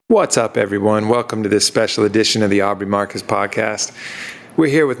What's up, everyone? Welcome to this special edition of the Aubrey Marcus podcast. We're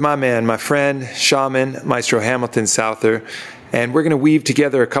here with my man, my friend, shaman, Maestro Hamilton Souther, and we're going to weave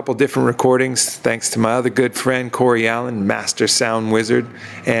together a couple different recordings thanks to my other good friend, Corey Allen, master sound wizard,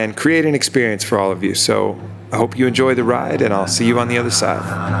 and create an experience for all of you. So I hope you enjoy the ride, and I'll see you on the other side.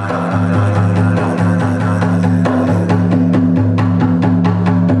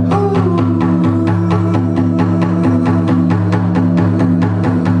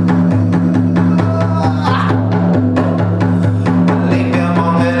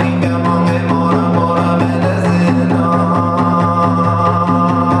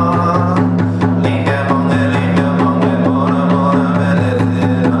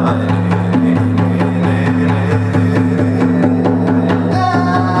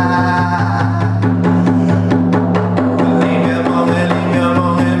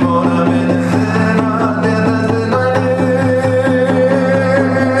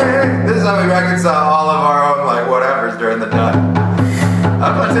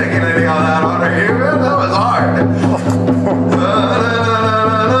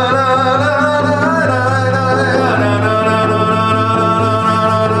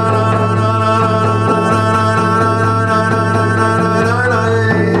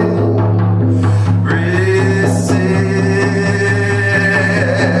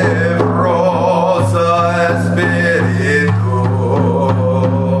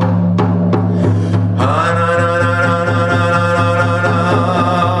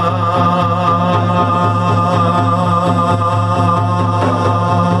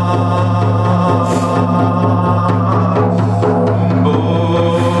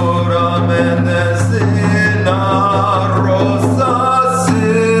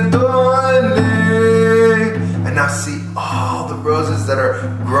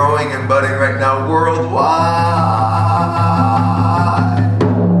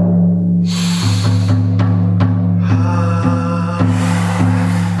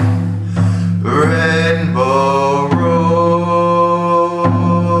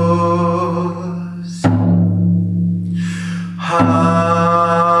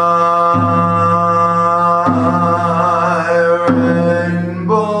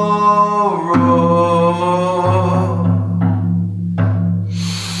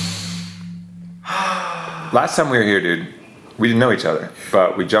 Last time we were here, dude, we didn't know each other,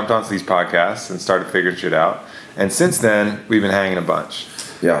 but we jumped onto these podcasts and started figuring shit out. And since then, we've been hanging a bunch.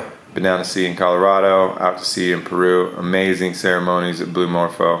 Yeah. Been down to sea in Colorado, out to sea in Peru. Amazing ceremonies at Blue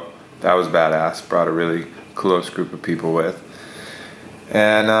Morpho. That was badass. Brought a really close group of people with.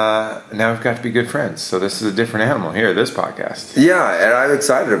 And now we've got to be good friends. So this is a different animal here, this podcast. Yeah, and I'm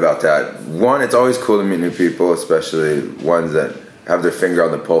excited about that. One, it's always cool to meet new people, especially ones that have their finger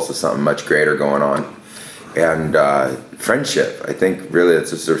on the pulse of something much greater going on. And friendship, I think really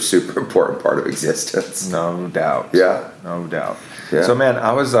it's a super important part of existence. No doubt. Yeah. No doubt. Yeah. So man,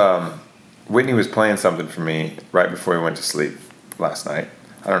 I was, Whitney was playing something for me right before we went to sleep last night.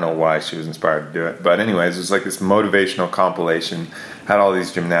 I don't know why she was inspired to do it. But anyways, it was like this motivational compilation. Had all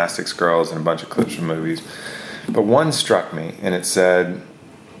these gymnastics girls and a bunch of clips from movies. But one struck me, and it said,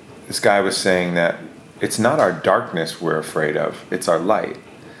 this guy was saying that it's not our darkness we're afraid of, it's our light.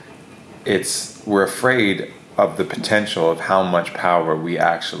 We're afraid of the potential of how much power we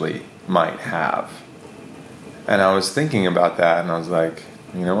actually might have. And I was thinking about that, and I was like,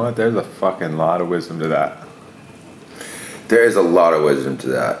 you know what? There's a fucking lot of wisdom to that. There is a lot of wisdom to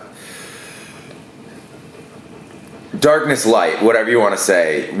that. Darkness, light, whatever you want to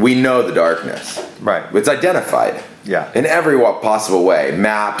say, we know the darkness. Right. It's identified. Yeah. In every possible way.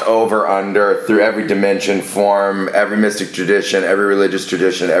 Mapped over, under, through every dimension, form, every mystic tradition, every religious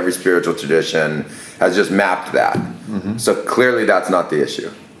tradition, every spiritual tradition has just mapped that. Mm-hmm. So clearly that's not the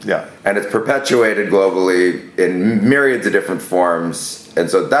issue. Yeah. And it's perpetuated globally in myriads of different forms. And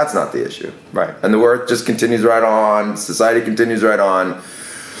so that's not the issue. Right. And the work just continues right on. Society continues right on.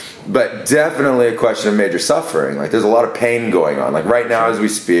 But definitely a question of major suffering. Like there's a lot of pain going on. Like right now as we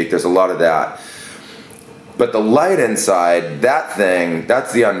speak, there's a lot of that. But the light inside, that thing,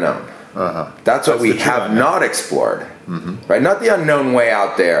 that's the unknown. Uh-huh. That's what we have not explored. Mm-hmm. Right? Not the unknown way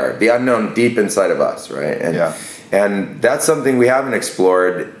out there. The unknown deep inside of us, right? And that's something we haven't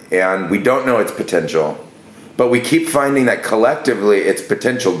explored, and we don't know its potential. But we keep finding that collectively its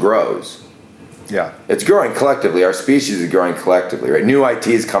potential grows. Yeah. It's growing collectively. Our species is growing collectively, right? New IT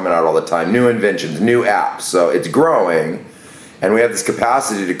is coming out all the time, new inventions, new apps. So it's growing, and we have this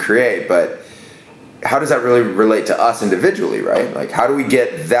capacity to create, but how does that really relate to us individually, right? Like, how do we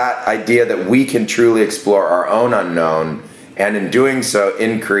get that idea that we can truly explore our own unknown, and in doing so,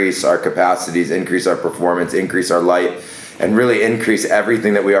 increase our capacities, increase our performance, increase our light, and really increase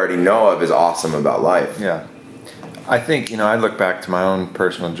everything that we already know of is awesome about life. Yeah. I think, I look back to my own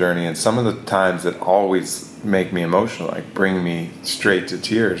personal journey, and some of the times that always make me emotional, like bring me straight to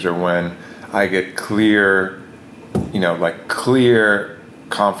tears, are when I get clear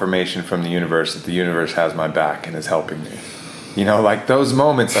confirmation from the universe that the universe has my back and is helping me. Like those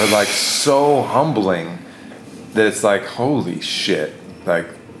moments are like so humbling that it's like, holy shit. Like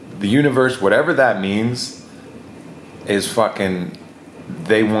the universe, whatever that means, is fucking,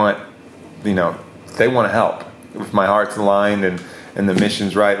 they want to help. If my heart's aligned and the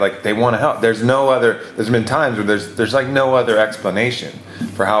mission's right, like they want to help. There's been times where there's like no other explanation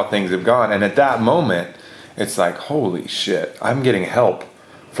for how things have gone. And at that moment, it's like, holy shit, I'm getting help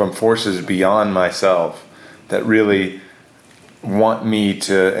from forces beyond myself that really want me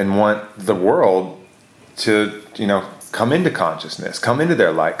to, and want the world to, come into consciousness, come into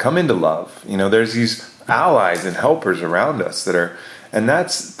their light, come into love. There's these allies and helpers around us and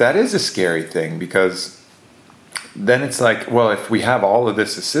that is a scary thing, because then it's like, well, if we have all of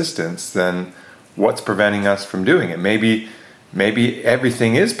this assistance, then what's preventing us from doing it? Maybe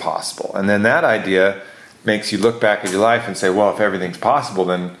everything is possible. And then that idea makes you look back at your life and say, well, if everything's possible,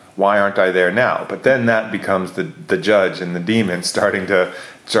 then why aren't I there now? But then that becomes the judge and the demon starting to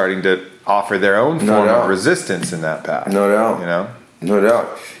offer their own form of resistance in that path. No doubt. No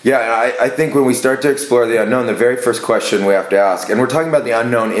doubt. Yeah, and I think when we start to explore the unknown, the very first question we have to ask, and we're talking about the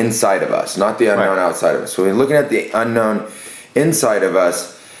unknown inside of us, not the unknown outside of us. So when we're looking at the unknown inside of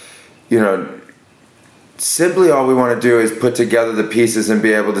us, simply all we want to do is put together the pieces and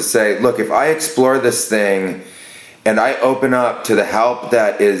be able to say, look, if I explore this thing and I open up to the help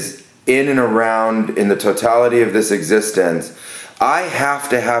that is in and around in the totality of this existence, I have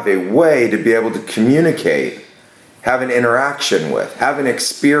to have a way to be able to communicate, have an interaction with, have an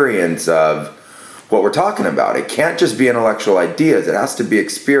experience of what we're talking about. It can't just be intellectual ideas. It has to be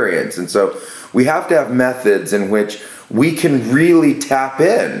experience. And so we have to have methods in which we can really tap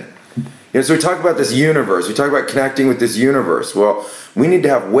in. So we talk about this universe. We talk about connecting with this universe. Well, we need to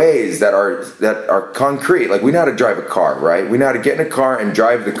have ways that are concrete. Like we know how to drive a car, right? We know how to get in a car and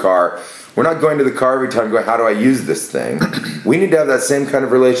drive the car. We're not going to the car every time going, how do I use this thing? We need to have that same kind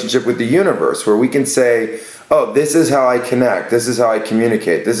of relationship with the universe where we can say, oh, this is how I connect. This is how I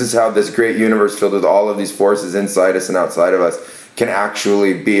communicate. This is how this great universe filled with all of these forces inside us and outside of us can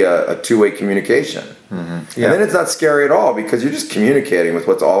actually be a two-way communication. Mm-hmm. Yeah. And then it's not scary at all because you're just communicating with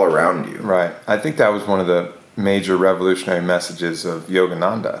what's all around you. Right. I think that was one of the major revolutionary messages of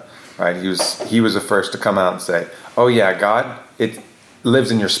Yogananda. Right. He was the first to come out and say, oh yeah, God, it lives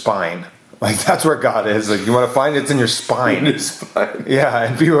in your spine. Like that's where God is. Like you want to find it's in your spine. In your spine. Yeah.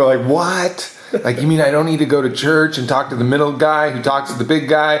 And people are like, what? Like, you mean I don't need to go to church and talk to the middle guy who talks to the big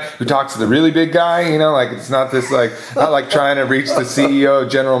guy who talks to the really big guy? Like it's not this not like trying to reach the CEO of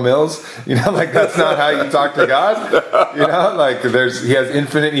General Mills. Like that's not how you talk to God. Like he has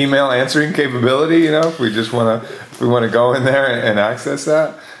infinite email answering capability. If we want to go in there and access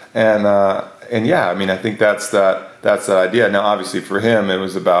that. And yeah, I mean I think that's that idea. Now obviously for him it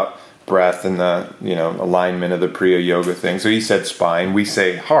was about breath and the alignment of the Priya Yoga thing. So he said spine. We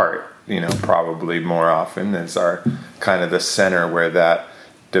say heart. Probably more often as our kind of the center where that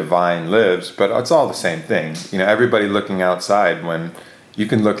divine lives, but it's all the same thing. Everybody looking outside when you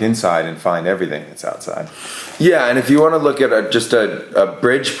can look inside and find everything that's outside. Yeah, and if you want to look at just a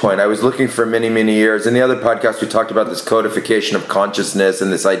bridge point, I was looking for many, many years. In the other podcast, we talked about this codification of consciousness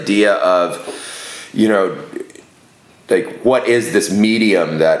and this idea of, like what is this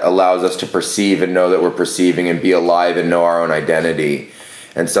medium that allows us to perceive and know that we're perceiving and be alive and know our own identity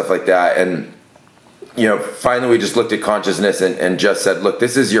and stuff like that. And finally we just looked at consciousness and just said, look,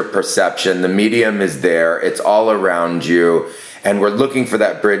 this is your perception. The medium is there. It's all around you. And we're looking for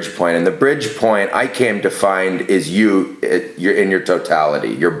that bridge point. And the bridge point I came to find is you're in your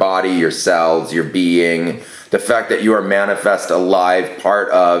totality, your body, your cells, your being, the fact that you are manifest, alive, part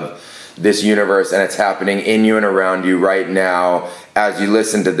of this universe, and it's happening in you and around you right now as you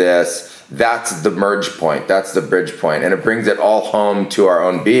listen to this. That's the merge point. That's the bridge point. And it brings it all home to our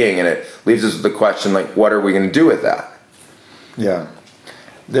own being. And it leaves us with the question, like, what are we going to do with that? Yeah.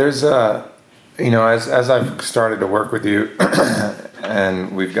 There's as I've started to work with you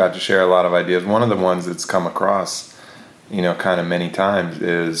and we've got to share a lot of ideas, one of the ones that's come across, kind of many times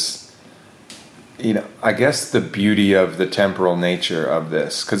is, I guess the beauty of the temporal nature of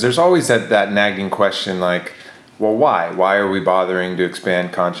this. Because there's always that nagging question like, well, why? Why are we bothering to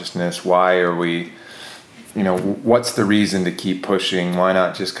expand consciousness? Why are we, what's the reason to keep pushing? Why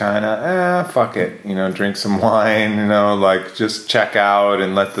not just kind of, fuck it, drink some wine, just check out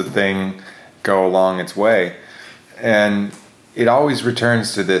and let the thing go along its way? And it always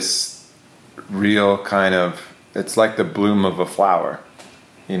returns to this real kind of, it's like the bloom of a flower.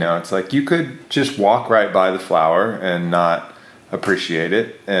 You know, it's like you could just walk right by the flower and not appreciate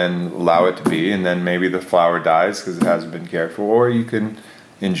it and allow it to be, and then maybe the flower dies because it hasn't been cared for, or you can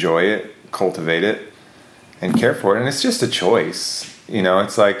enjoy it, cultivate it, and care for it. And it's just a choice. You know,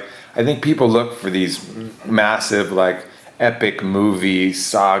 it's like, I think people look for these massive, like, epic movie,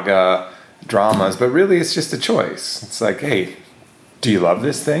 saga, dramas, but really it's just a choice. It's like, hey, do you love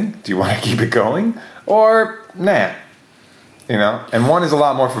this thing? Do you want to keep it going? Or, nah. You know, and one is a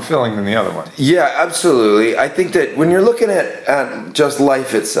lot more fulfilling than the other one. Yeah, absolutely. I think that when you're looking at just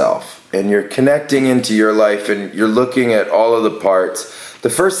life itself, and you're connecting into your life, and you're looking at all of the parts, the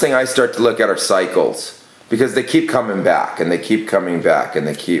first thing I start to look at are cycles, because they keep coming back, and they keep coming back, and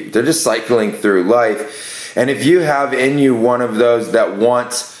they're just cycling through life. And if you have in you one of those that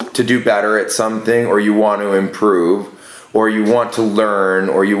wants to do better at something, or you want to improve, or you want to learn,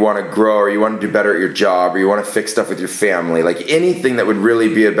 or you want to grow, or you want to do better at your job, or you want to fix stuff with your family, like anything that would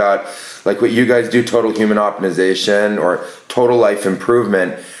really be about, like what you guys do, total human optimization or total life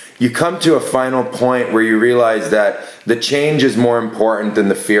improvement, you come to a final point where you realize that the change is more important than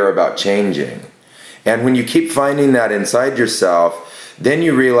the fear about changing. And when you keep finding that inside yourself, then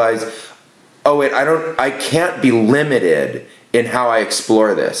you realize, oh wait, I can't be limited in how I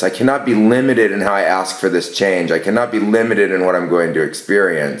explore this. I cannot be limited in how I ask for this change. I cannot be limited in what I'm going to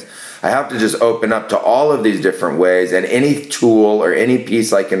experience. I have to just open up to all of these different ways, and any tool or any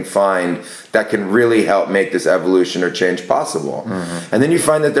piece I can find that can really help make this evolution or change possible. Mm-hmm. And then you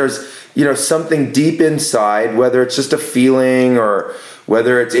find that there's, you know, something deep inside, whether it's just a feeling, or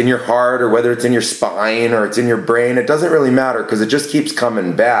whether it's in your heart, or whether it's in your spine, or it's in your brain. It doesn't really matter, because it just keeps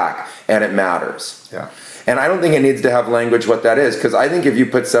coming back, and it matters. Yeah. And I don't think it needs to have language what that is, because I think if you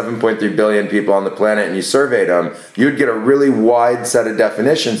put 7.3 billion people on the planet and you surveyed them, you'd get a really wide set of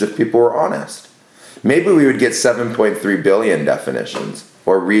definitions if people were honest. Maybe we would get 7.3 billion definitions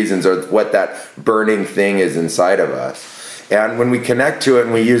or reasons, or what that burning thing is inside of us. And when we connect to it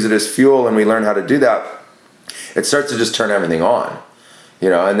and we use it as fuel and we learn how to do that, it starts to just turn everything on. You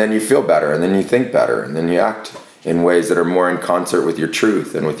know, and then you feel better, and then you think better, and then you act in ways that are more in concert with your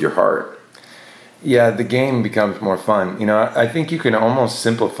truth and with your heart. Yeah, the game becomes more fun. You know, I think you can almost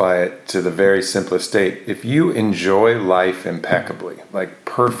simplify it to the very simplest state. If you enjoy life impeccably, like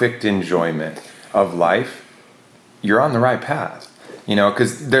perfect enjoyment of life, you're on the right path. You know,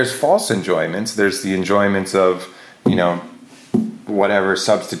 because there's false enjoyments. There's the enjoyments of, you know, whatever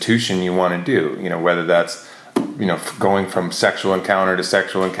substitution you want to do. You know, whether that's, you know, going from sexual encounter to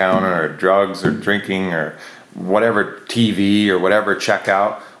sexual encounter, or drugs or drinking, or whatever, TV or whatever,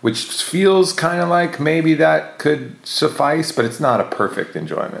 checkout, which feels kind of like maybe that could suffice, but it's not a perfect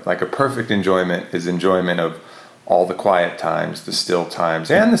enjoyment. Like, a perfect enjoyment is enjoyment of all the quiet times, the still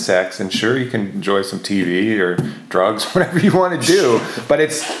times, and the sex. And sure, you can enjoy some TV or drugs, whatever you want to do, but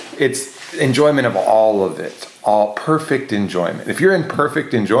it's enjoyment of all of it, all perfect enjoyment. If you're in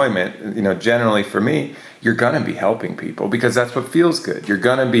perfect enjoyment, you know, generally for me, you're going to be helping people, because that's what feels good. You're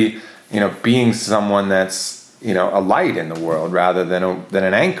going to be, you know, being someone that's, you know, a light in the world rather than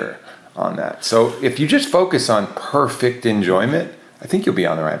an anchor on that. So if you just focus on perfect enjoyment, I think you'll be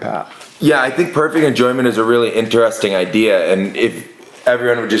on the right path. Yeah, I think perfect enjoyment is a really interesting idea. And if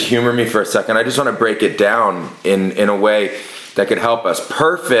everyone would just humor me for a second, I just want to break it down in a way that could help us.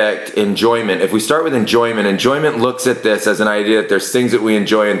 Perfect enjoyment. If we start with enjoyment looks at this as an idea that there's things that we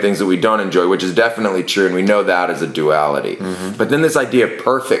enjoy and things that we don't enjoy, which is definitely true, and we know that as a duality. Mm-hmm. But then this idea of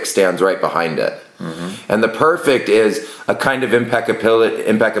perfect stands right behind it. Mm-hmm. And the perfect is a kind of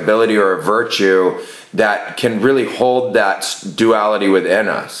impeccability or a virtue that can really hold that duality within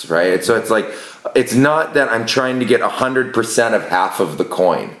us, right? So it's like, it's not that I'm trying to get 100% of half of the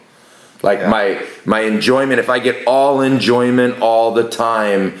coin. Like, yeah, my enjoyment, if I get all enjoyment all the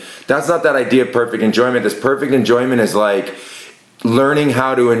time, that's not that idea of perfect enjoyment. This perfect enjoyment is like learning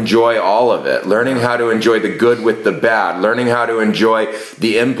how to enjoy all of it, learning how to enjoy the good with the bad, learning how to enjoy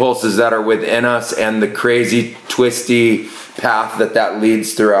the impulses that are within us and the crazy, twisty path that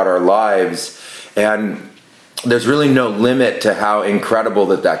leads throughout our lives. And there's really no limit to how incredible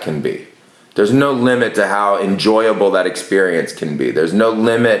that can be. There's no limit to how enjoyable that experience can be. There's no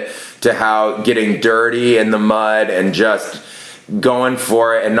limit to how getting dirty in the mud and just going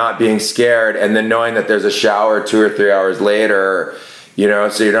for it and not being scared, and then knowing that there's a shower 2 or 3 hours later, you know,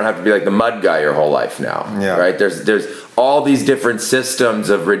 so you don't have to be like the mud guy your whole life now, right? There's all these different systems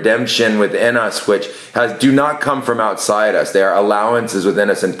of redemption within us, which do not come from outside us. They are allowances within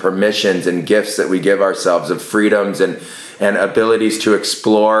us and permissions and gifts that we give ourselves of freedoms and and abilities to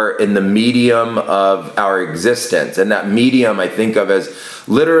explore in the medium of our existence. And that medium I think of as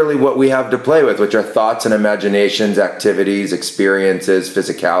literally what we have to play with, which are thoughts and imaginations, activities, experiences,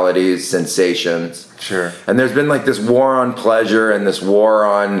 physicalities, sensations. Sure. And there's been like this war on pleasure and this war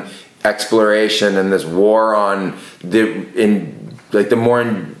on exploration and this war on the more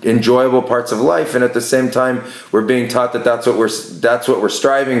enjoyable parts of life, and at the same time we're being taught that that's what we're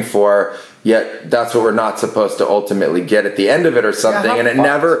striving for, yet that's what we're not supposed to ultimately get at the end of it or something. And it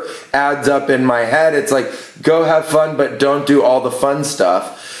never adds up in my head. It's like, go have fun but don't do all the fun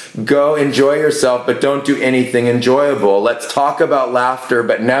stuff. Go enjoy yourself but don't do anything enjoyable. Let's talk about laughter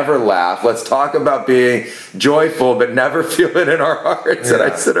but never laugh. Let's talk about being joyful but never feel it in our hearts. And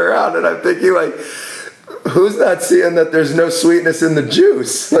I sit around and I'm thinking, like, who's not seeing that there's no sweetness in the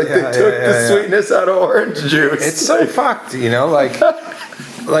juice? Like, they took the sweetness out of orange juice. It's so fucked, like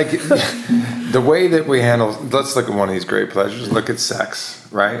the way that we handle. Let's look at one of these great pleasures. Look at sex,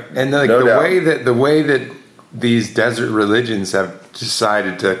 right? And the way that these desert religions have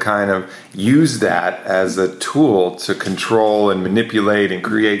decided to kind of use that as a tool to control and manipulate and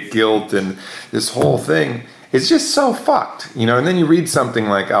create guilt and this whole thing. It's just so fucked, And then you read something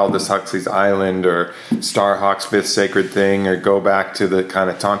like Aldous Huxley's Island or Starhawk's Fifth Sacred Thing, or go back to the kind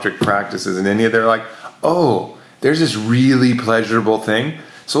of tantric practices in India. They're like, oh, there's this really pleasurable thing.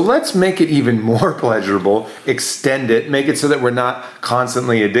 So let's make it even more pleasurable, extend it, make it so that we're not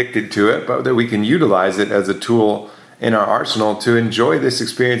constantly addicted to it, but that we can utilize it as a tool in our arsenal to enjoy this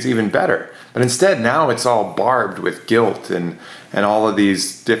experience even better. But instead, now it's all barbed with guilt and all of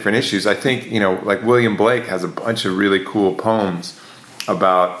these different issues. I think, like William Blake has a bunch of really cool poems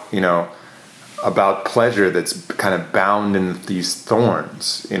about pleasure that's kind of bound in these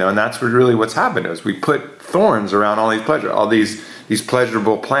thorns, and that's really what's happened to us. We put thorns around all these pleasure, all these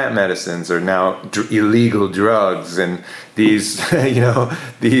pleasurable plant medicines are now illegal drugs, and these,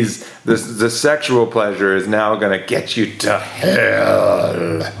 the sexual pleasure is now going to get you to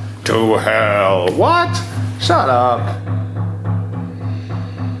hell. To hell. What? Shut up.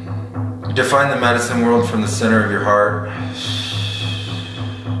 You define the medicine world from the center of your heart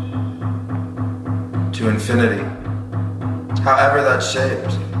to infinity, however that's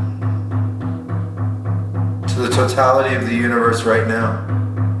shaped, to the totality of the universe right now.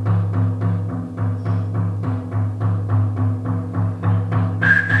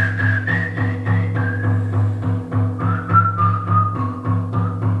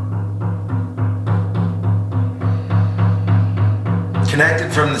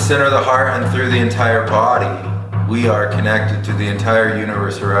 Connected from the center of the heart and through the entire body, we are connected to the entire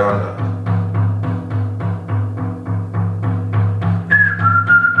universe around us.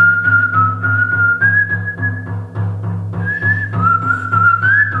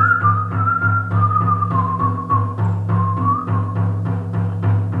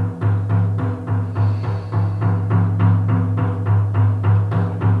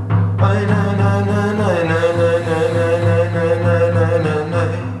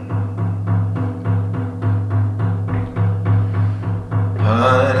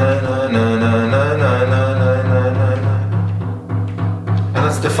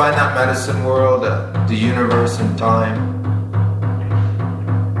 Define that medicine world, the universe and time.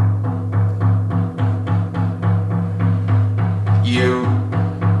 You,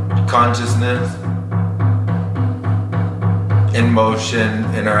 consciousness, in motion,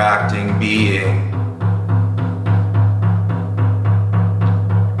 interacting, being.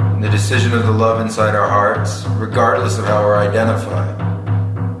 The decision of the love inside our hearts, regardless of how we're identified.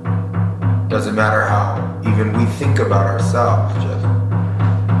 Doesn't matter how even we think about ourselves, just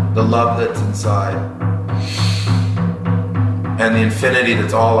the love that's inside and the infinity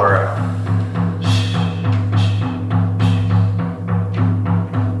that's all around.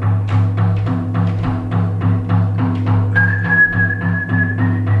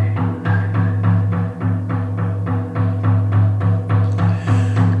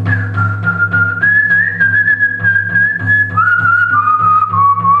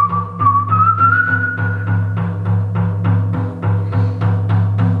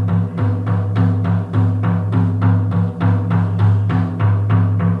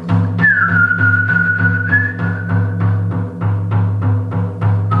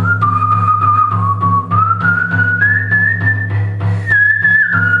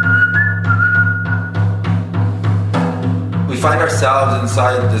 Find ourselves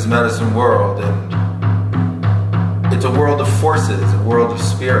inside this medicine world, and it's a world of forces, a world of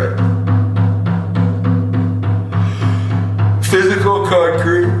spirit. Physical,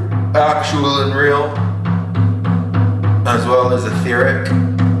 concrete, actual and real, as well as etheric,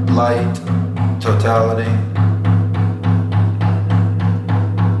 light, totality.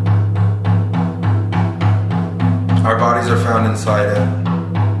 Our bodies are found inside it.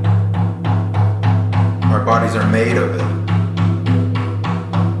 Our bodies are made of it.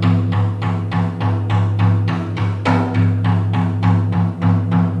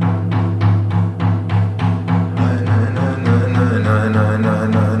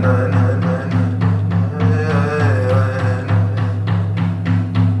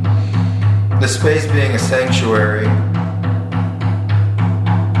 The space being a sanctuary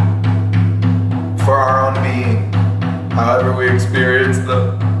for our own being, however we experience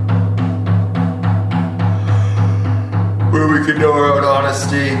them, where we can know our own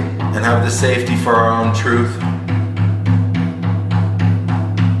honesty and have the safety for our own truth.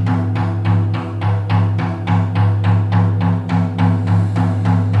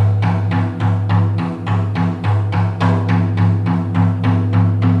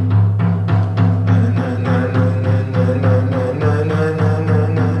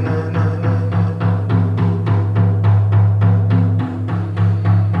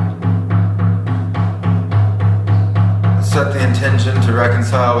 Set the intention to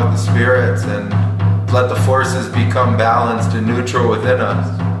reconcile with the spirits and let the forces become balanced and neutral within us.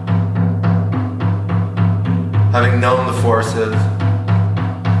 Having known the forces,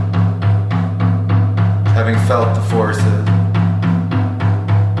 having felt the forces.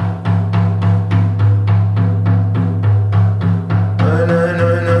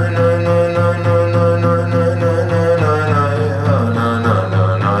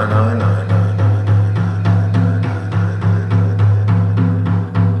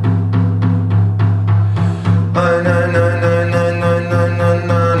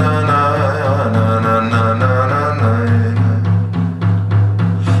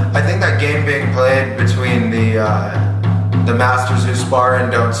 The masters who spar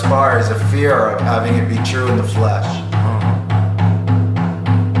and don't spar is a fear of having it be true in the flesh.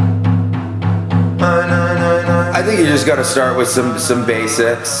 I think you just got to start with some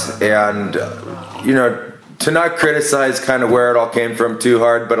basics and, to not criticize kind of where it all came from too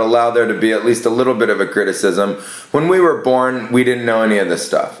hard, but allow there to be at least a little bit of a criticism. When we were born, we didn't know any of this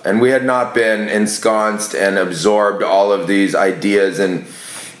stuff, and we had not been ensconced and absorbed all of these ideas and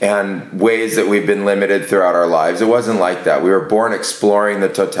ways that we've been limited throughout our lives. It wasn't like that. We were born exploring the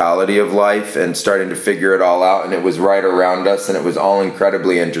totality of life and starting to figure it all out, and it was right around us, and it was all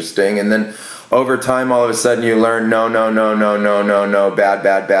incredibly interesting. And then over time, all of a sudden you learn no, bad, no,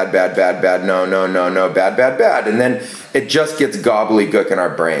 bad. And then it just gets gobbledygook in our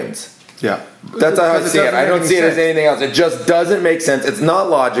brains. Yeah. That's how I see it. I don't see it as anything else. It just doesn't make sense. It's not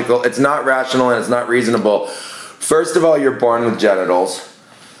logical, it's not rational, and it's not reasonable. First of all, you're born with genitals.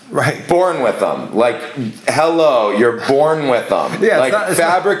 Right. Born with them. Like, hello, you're born with them. Yeah,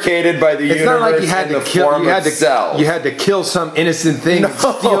 fabricated by the universe. It's not like you had to kill cells. You had to kill some innocent thing and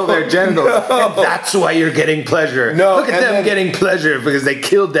steal their genitals. And that's why you're getting pleasure. No, look at them getting pleasure because they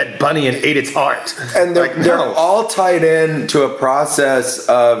killed that bunny and ate its heart. And they're all tied in to a process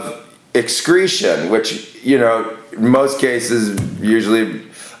of excretion, which, in most cases usually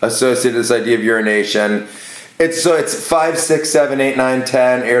associated with this idea of urination. It's 5, 6, 7, 8, 9,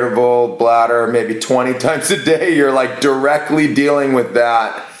 10, irritable bladder, maybe 20 times a day. You're like directly dealing with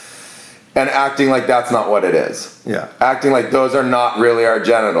that and acting like that's not what it is. Yeah. Acting like those are not really our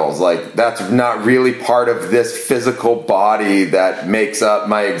genitals. Like that's not really part of this physical body that makes up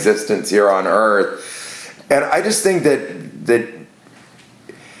my existence here on earth. And I just think that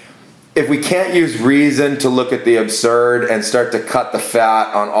if we can't use reason to look at the absurd and start to cut the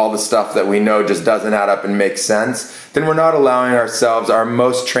fat on all the stuff that we know just doesn't add up and make sense, then we're not allowing ourselves our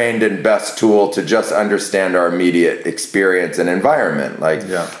most trained and best tool to just understand our immediate experience and environment.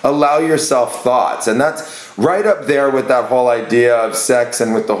 Allow yourself thoughts. And that's right up there with that whole idea of sex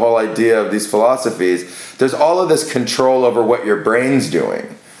and with the whole idea of these philosophies. There's all of this control over what your brain's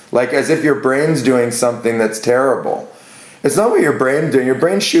doing. Like as if your brain's doing something that's terrible. It's not what your brain's doing. Your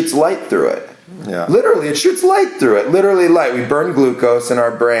brain shoots light through it. Yeah. Literally, it shoots light through it. Literally light. We burn glucose in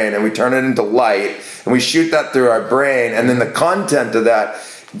our brain and we turn it into light and we shoot that through our brain, and then the content of that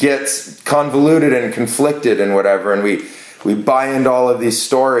gets convoluted and conflicted and whatever, and we buy into all of these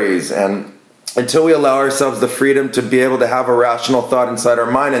stories, and until we allow ourselves the freedom to be able to have a rational thought inside our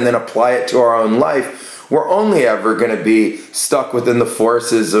mind and then apply it to our own life, we're only ever going to be stuck within the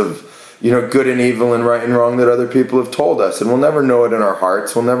forces of good and evil and right and wrong that other people have told us. And we'll never know it in our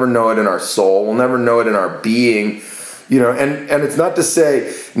hearts. We'll never know it in our soul. We'll never know it in our being. And it's not to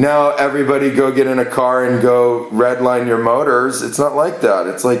say, now everybody go get in a car and go redline your motors. It's not like that.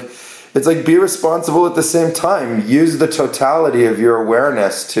 It's like be responsible at the same time. Use the totality of your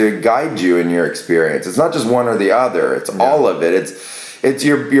awareness to guide you in your experience. It's not just one or the other. It's all of it. it's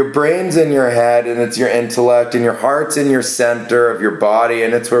your brain's in your head, and it's your intellect, and your heart's in your center of your body,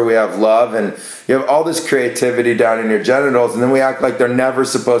 and it's where we have love, and you have all this creativity down in your genitals, and then we act like they're never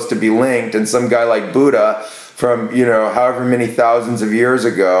supposed to be linked, and some guy like Buddha from, however many thousands of years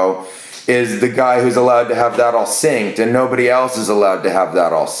ago is the guy who's allowed to have that all synced, and nobody else is allowed to have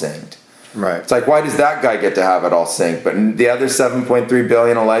that all synced. Right. It's like, why does that guy get to have it all synced, but the other 7.3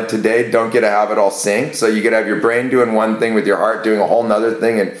 billion alive today don't get to have it all synced? So you get to have your brain doing one thing with your heart doing a whole nother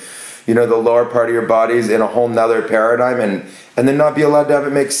thing, and the lower part of your body's in a whole nother paradigm, and then not be allowed to have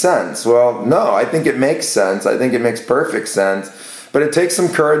it make sense. Well, no, I think it makes sense. I think it makes perfect sense, but it takes some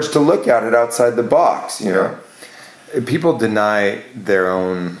courage to look at it outside the box. People deny their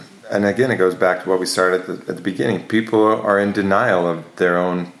own. And again, it goes back to what we started at the beginning. People are in denial of their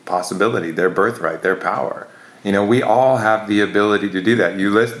own possibility, their birthright, their power. We all have the ability to do that. You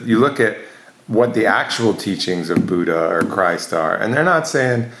look at what the actual teachings of Buddha or Christ are, and they're not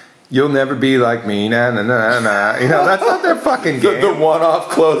saying, you'll never be like me, nah, nah, nah, nah. That's not their fucking game. The one-off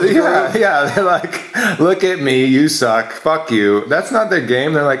clothing. Yeah. They're like, look at me, you suck, fuck you. That's not their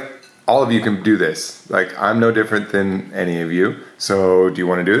game. They're like, all of you can do this. Like, I'm no different than any of you. So do you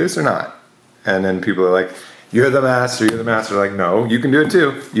want to do this or not? And then people are like, you're the master. Like, no, you can do it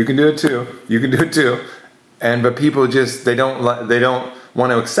too. You can do it too. You can do it too. But people just, they don't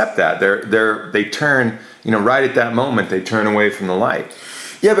want to accept that. They turn, right at that moment, they turn away from the light.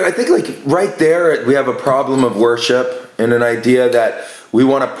 Yeah, but I think like right there, we have a problem of worship and an idea that we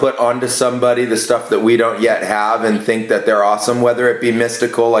want to put onto somebody the stuff that we don't yet have and think that they're awesome, whether it be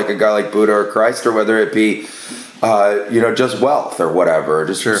mystical like a guy like Buddha or Christ, or whether it be, just wealth or whatever,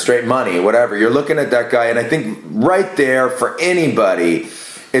 just straight money, whatever. You're looking at that guy, and I think right there for anybody,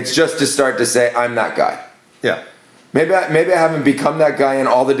 it's just to start to say, I'm that guy. Yeah. Maybe I haven't become that guy in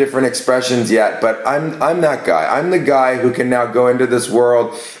all the different expressions yet, but I'm that guy. I'm the guy who can now go into this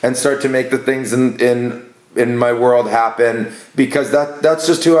world and start to make the things in my world happen, because that's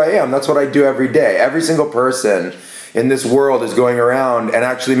just who I am. That's what I do every day. Every single person in this world is going around and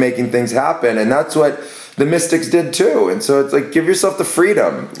actually making things happen, and that's what the mystics did too. And so it's like, give yourself the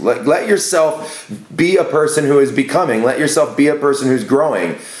freedom. Let yourself be a person who is becoming. Let yourself be a person who's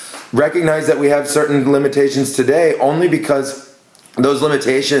growing. Recognize that we have certain limitations today only because those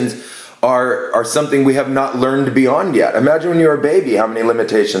limitations are something we have not learned beyond yet. Imagine when you were a baby how many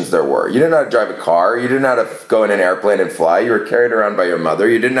limitations there were. You didn't know how to drive a car. You didn't know how to go in an airplane and fly. You were carried around by your mother.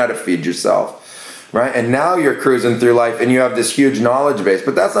 You didn't know how to feed yourself, right? And now you're cruising through life and you have this huge knowledge base,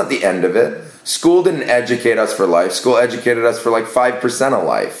 but that's not the end of it. School didn't educate us for life. School educated us for like 5% of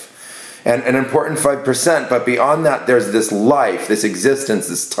life. And an important 5%, but beyond that, there's this life, this existence,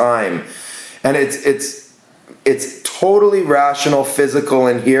 this time, and it's totally rational, physical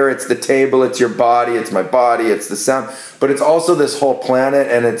in here. It's the table, it's your body, it's my body, it's the sound, but it's also this whole planet,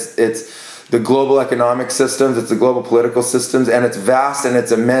 and it's the global economic systems, it's the global political systems, and it's vast and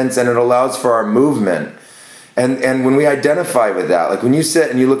it's immense, and it allows for our movement. And when we identify with that, like when you sit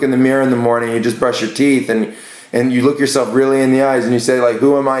and you look in the mirror in the morning, you just brush your teeth and you look yourself really in the eyes and you say, like,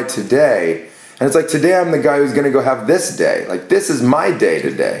 who am I today? And it's like, today I'm the guy who's going to go have this day. Like, this is my day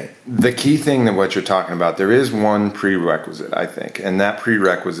today. The key thing that what you're talking about, there is one prerequisite, I think. And that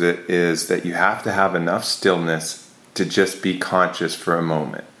prerequisite is that you have to have enough stillness to just be conscious for a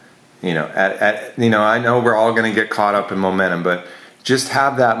moment. I know we're all going to get caught up in momentum, but just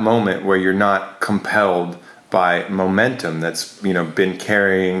have that moment where you're not compelled by momentum that's, been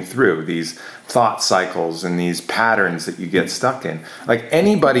carrying through these thought cycles and these patterns that you get stuck in. Like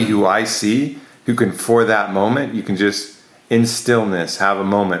anybody who I see who can, for that moment, you can just in stillness have a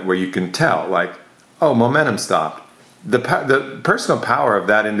moment where you can tell, like, oh, momentum stopped. The personal power of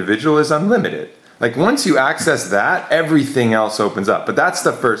that individual is unlimited. Like once you access that, everything else opens up. But that's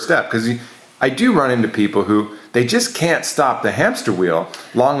the first step, because I do run into people who they just can't stop the hamster wheel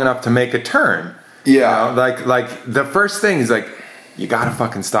long enough to make a turn. Yeah. Like the first thing is like, you gotta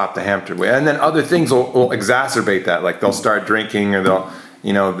fucking stop the hamster wheel, and then other things will exacerbate that. Like they'll start drinking, or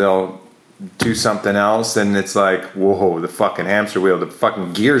they'll do something else, and it's like, whoa, the fucking hamster wheel, the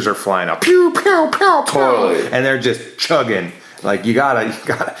fucking gears are flying up, pew pew pew, totally, and they're just chugging. Like you gotta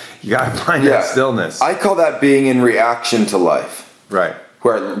find that stillness. I call that being in reaction to life. Right.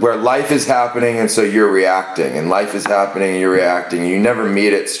 Where life is happening, and so you're reacting, and life is happening and you're reacting, and you never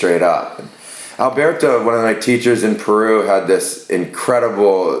meet it straight up. Alberto, one of my teachers in Peru, had this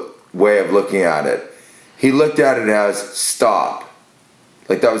incredible way of looking at it. He looked at it as stop.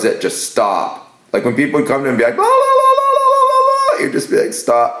 Like that was it, just stop. Like when people would come to him and be like, la, la, la, la, la, la, la, you'd just be like,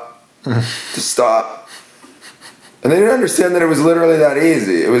 stop. Just stop. And they didn't understand that it was literally that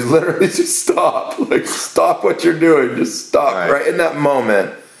easy. It was literally just stop. Like, stop what you're doing. Just stop right in that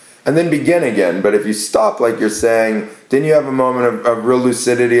moment. And then begin again. But if you stop, like you're saying, then you have a moment of real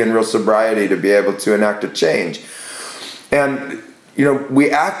lucidity and real sobriety to be able to enact a change. And, you know,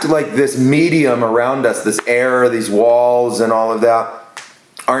 we act like this medium around us, this air, these walls and all of that,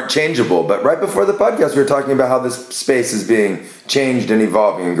 aren't changeable. But right before the podcast, we were talking about how this space is being changed and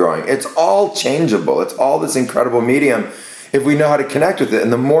evolving and growing. It's all changeable. It's all this incredible medium if we know how to connect with it.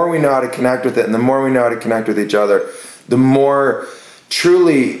 And the more we know how to connect with it, and the more we know how to connect with each other, the more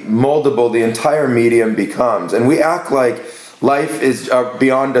truly moldable the entire medium becomes. And we act like life is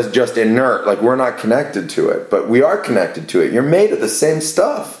beyond us just inert, like we're not connected to it, but we are connected to it. You're made of the same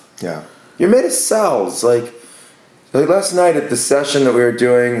stuff. Yeah. You're made of cells. Like last night at the session that we were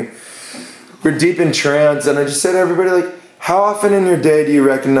doing, we're deep in trance, and I just said to everybody, like, how often in your day do you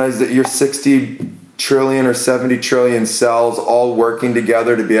recognize that you're 60 trillion or 70 trillion cells all working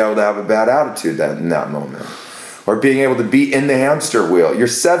together to be able to have a bad attitude in that moment? Or being able to be in the hamster wheel. You're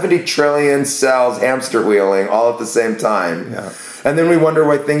 70 trillion cells hamster wheeling all at the same time. Yeah. And then we wonder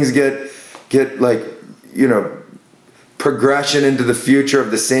why things get like, you know, progression into the future of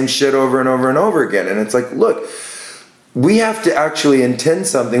the same shit over and over and over again. And it's like, look, we have to actually intend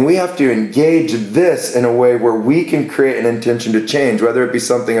something. We have to engage this in a way where we can create an intention to change, whether it be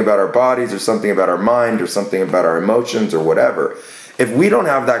something about our bodies or something about our mind or something about our emotions or whatever. If we don't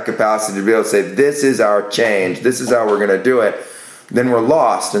have that capacity to be able to say, this is our change, this is how we're going to do it, then we're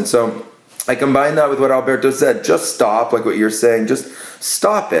lost. And so I combine that with what Alberto said. Just stop, like what you're saying. Just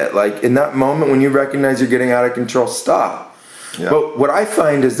stop it. Like in that moment when you recognize you're getting out of control, stop. Yeah. But what I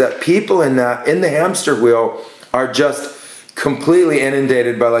find is that people in the hamster wheel are just completely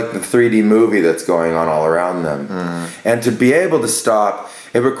inundated by like the 3D movie that's going on all around them. And to be able to stop,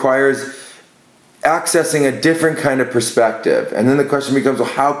 it requires accessing a different kind of perspective. And then the question becomes, well,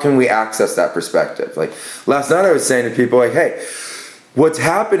 how can we access that perspective? Like last night I was saying to people, like, hey, what's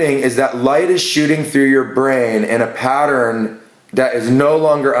happening is that light is shooting through your brain in a pattern that is no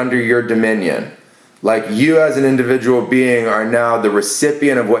longer under your dominion. Like you as an individual being are now the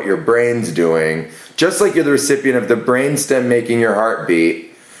recipient of what your brain's doing, just like you're the recipient of the brainstem making your heart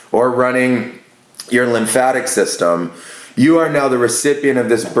beat or running your lymphatic system. You are now the recipient of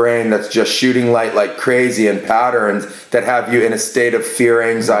this brain that's just shooting light like crazy in patterns that have you in a state of fear,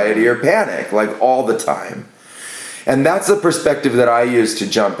 anxiety, or panic, like all the time. And that's the perspective that I use to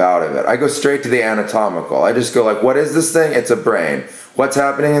jump out of it. I go straight to the anatomical. I just go like, what is this thing? It's a brain. What's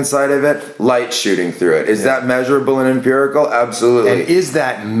happening inside of it? Light shooting through it. Is that measurable and empirical? Absolutely. And is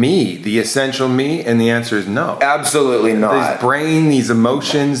that me, the essential me? And the answer is no. Absolutely not. This brain, these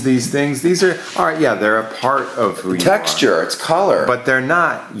emotions, these things, these are, all right, yeah, they're a part of who you are. Texture, it's color. But they're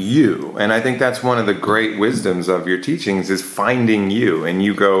not you. And I think that's one of the great wisdoms of your teachings is finding you. And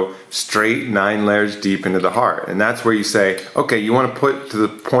you go straight 9 layers deep into the heart. And that's where you say, okay, you want to put to the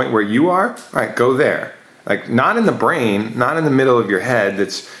point where you are? All right, go there. Like, not in the brain, not in the middle of your head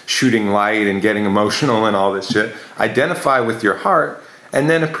that's shooting light and getting emotional and all this shit. Identify with your heart and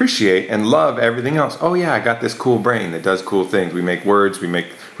then appreciate and love everything else. Oh yeah, I got this cool brain that does cool things. We make words,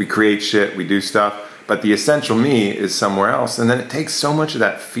 we create shit, we do stuff. But the essential me is somewhere else. And then it takes so much of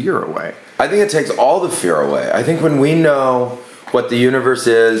that fear away. I think it takes all the fear away. I think when we know what the universe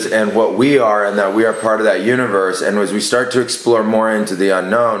is and what we are and that we are part of that universe, and as we start to explore more into the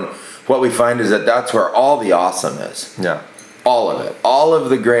unknown, what we find is that that's where all the awesome is. Yeah. All of it. All of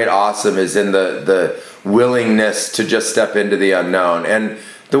the great awesome is in the willingness to just step into the unknown. And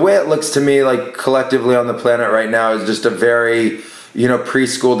the way it looks to me, like collectively on the planet right now, is just a very,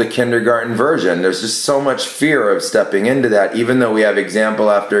 preschool to kindergarten version. There's just so much fear of stepping into that, even though we have example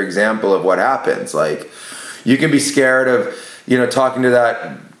after example of what happens. Like, you can be scared of, talking to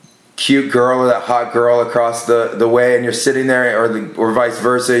that cute girl or that hot girl across the way, and you're sitting there, or vice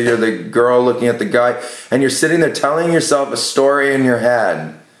versa, you're the girl looking at the guy, and you're sitting there telling yourself a story in your head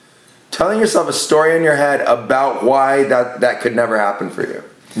about why that could never happen for you.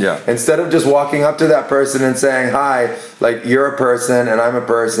 Yeah. Instead of just walking up to that person and saying, hi, like, you're a person and I'm a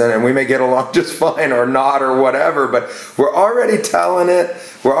person and we may get along just fine or not or whatever, but we're already telling it,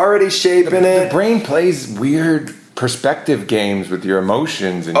 we're already shaping it. The brain plays weird perspective games with your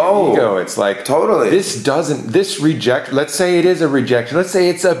emotions and your ego. It's like, totally. Let's say it is a rejection. Let's say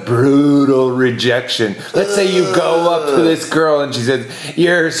it's a brutal rejection. Let's say you go up to this girl and she says,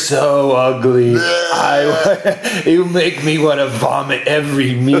 you're so ugly. You make me want to vomit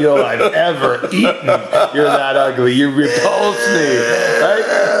every meal I've ever eaten. You're that ugly. You repulse me.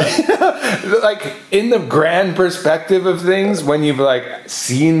 Right? Like, in the grand perspective of things, when you've like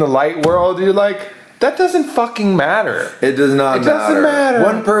seen the light world, you're like, That doesn't fucking matter. It does not matter. It doesn't matter.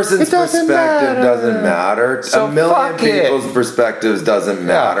 One person's perspective doesn't matter. So a million people's perspectives doesn't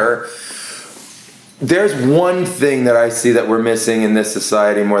matter. There's one thing that I see that we're missing in this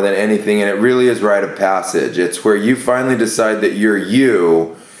society more than anything, and it really is rite of passage. It's where you finally decide that you're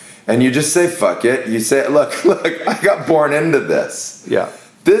you, and you just say, fuck it. You say, look, I got born into this. Yeah.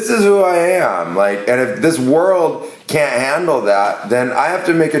 This is who I am. And if this world can't handle that, then I have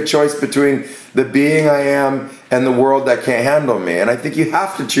to make a choice between the being I am and the world that can't handle me. And I think you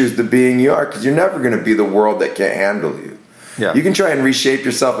have to choose the being you are, because you're never going to be the world that can't handle you. Yeah. You can try and reshape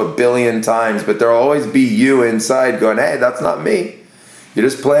yourself 1 billion times, but there'll always be you inside going, hey, that's not me. You're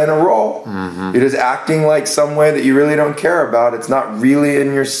just playing a role. Mm-hmm. You're just acting like some way that you really don't care about. It's not really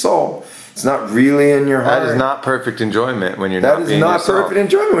in your soul. It's not really in your heart. That is not perfect enjoyment when you're not being yourself. That is not perfect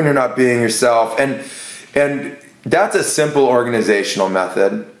enjoyment when you're not being yourself. And that's a simple organizational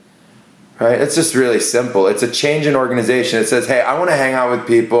method. Right? It's just really simple. It's a change in organization. It says, hey, I want to hang out with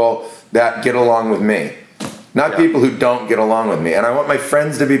people that get along with me. Not people who don't get along with me. And I want my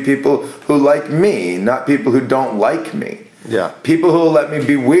friends to be people who like me, not people who don't like me. Yeah. People who will let me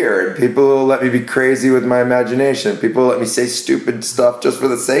be weird. People who will let me be crazy with my imagination. People who let me say stupid stuff just for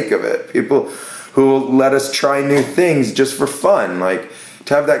the sake of it. People who will let us try new things just for fun.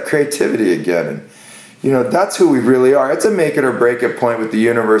 To have that creativity again. And, that's who we really are. It's a make it or break it point with the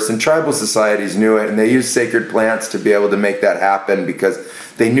universe. And tribal societies knew it. And they used sacred plants to be able to make that happen, because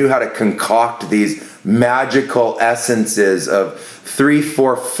they knew how to concoct these magical essences of 3,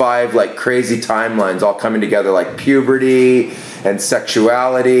 4, 5 crazy timelines all coming together, like puberty and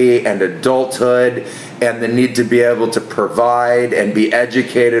sexuality and adulthood and the need to be able to provide and be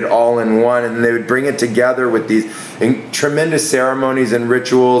educated all in one. And they would bring it together with these tremendous ceremonies and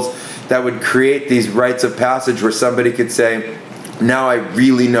rituals that would create these rites of passage where somebody could say, now I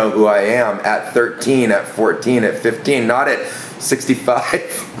really know who I am at 13, at 14, at 15, not at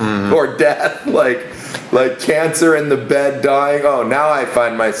 65 or death, like cancer in the bed dying. Oh, now I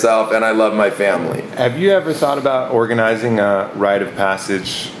find myself and I love my family. Have you ever thought about organizing a rite of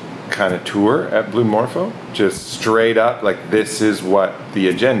passage kind of tour at Blue Morpho? Just straight up, this is what the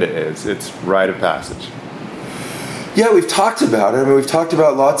agenda is. It's rite of passage. Yeah, we've talked about it. We've talked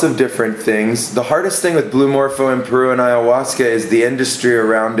about lots of different things. The hardest thing with Blue Morpho in Peru and ayahuasca is the industry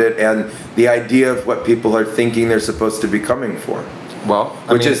around it and the idea of what people are thinking they're supposed to be coming for.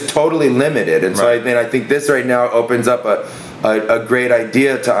 Which is totally limited. And so I think this right now opens up a great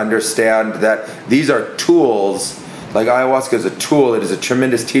idea to understand that these are tools. Ayahuasca is a tool. It is a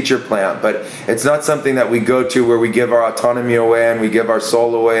tremendous teacher plant, but it's not something that we go to where we give our autonomy away and we give our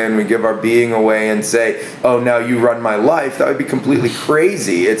soul away and we give our being away and say, oh, now you run my life. That would be completely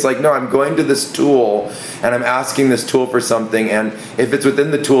crazy. It's no, I'm going to this tool and I'm asking this tool for something, and if it's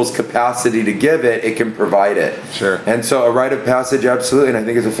within the tool's capacity to give it, it can provide it. Sure. And so a rite of passage, absolutely, and I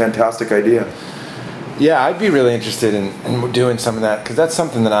think it's a fantastic idea. Yeah, I'd be really interested in doing some of that, because that's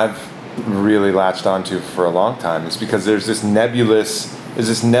something that I've really latched onto for a long time. It's because there's this nebulous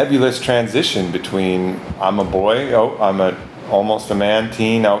transition between I'm a boy, oh, I'm almost a man,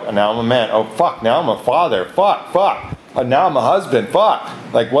 teen, oh, now I'm a man, oh fuck, now I'm a father, fuck, now I'm a husband, fuck.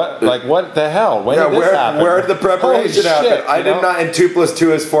 What the hell? When did this happen? Where did the preparation happen? I did not, in 2 +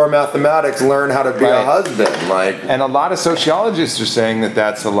 2 is 4 mathematics, learn how to be a husband. And a lot of sociologists are saying that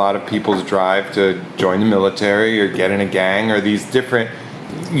that's a lot of people's drive to join the military or get in a gang, or these different.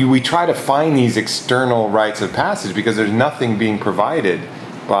 We try to find these external rites of passage because there's nothing being provided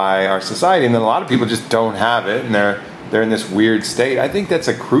by our society, and then a lot of people just don't have it, and they're in this weird state. I think that's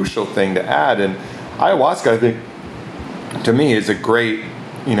a crucial thing to add, and ayahuasca, I think, to me, is a great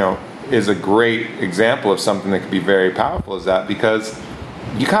example of something that could be very powerful. Is that because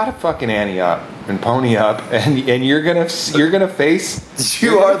you gotta fucking ante up and pony up, and you're gonna face.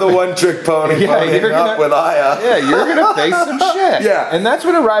 You are the one trick pony. Yeah, you're up with Aya. Yeah, you're gonna face some shit. Yeah, and that's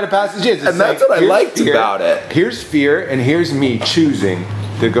what a rite of passage is. And that's what I liked about it. Here's fear, and here's me choosing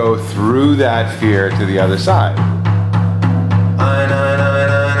to go through that fear to the other side.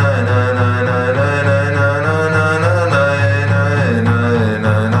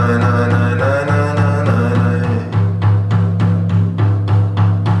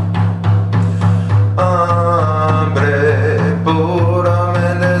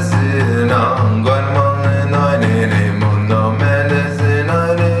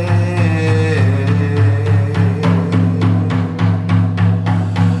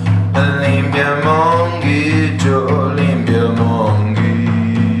 Limpia mongi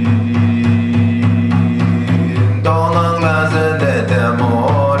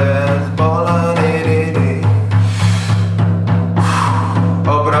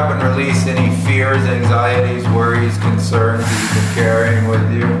open up and release any fears, anxieties, worries, concerns that you've been carrying with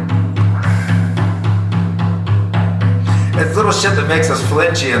you. It's little shit that makes us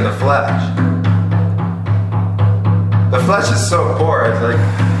flinchy in the flesh. The flesh is so poor, it's like,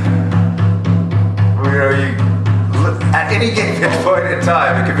 at any given point in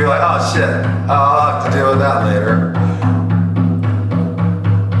time, it could be like, oh shit, I'll have to deal with that later.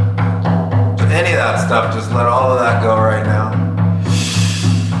 So any of that stuff, just let all of that go right now.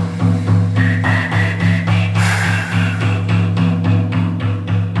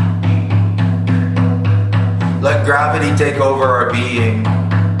 Let gravity take over our being.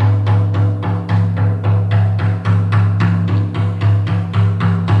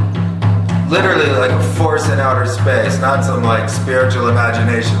 Literally like a force in outer space, not some like spiritual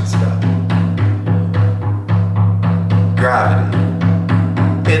imagination stuff. Gravity.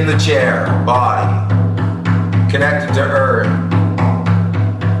 In the chair, body. Connected to earth.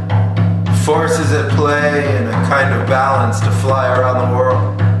 Forces at play in a kind of balance to fly around the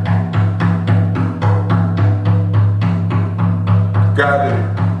world. Gravity.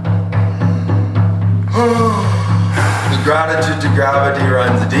 The gratitude to gravity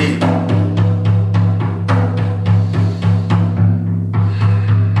runs deep.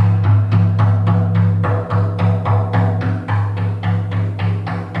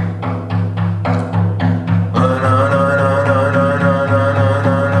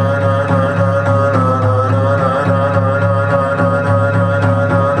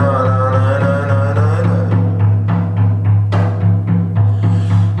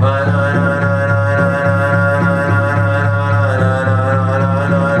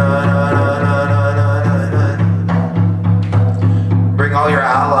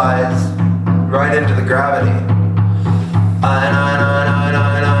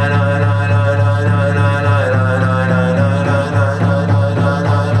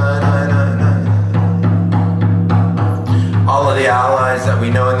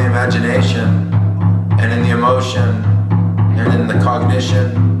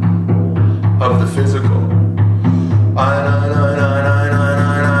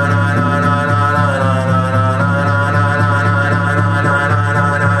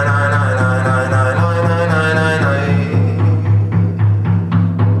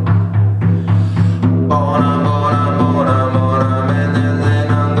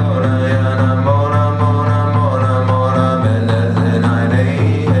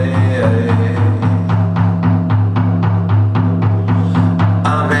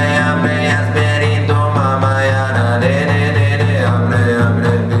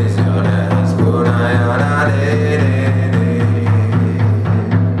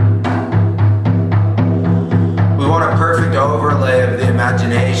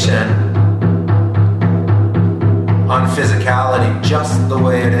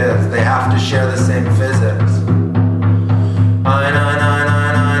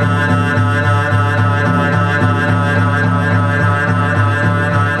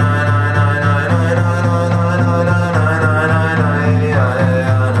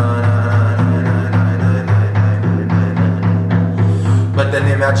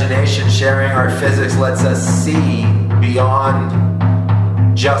 Sharing our physics lets us see beyond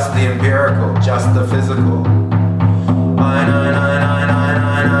just the empirical, just the physical.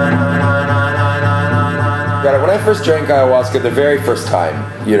 When I first drank ayahuasca, the very first time,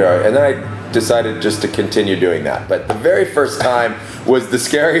 and then I decided just to continue doing that. But the very first time was the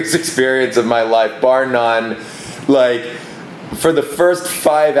scariest experience of my life, bar none. Like, for the first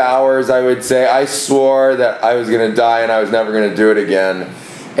 5 hours, I would say, I swore that I was going to die and I was never going to do it again.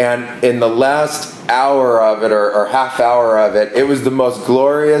 And in the last hour of it, or half hour of it, it was the most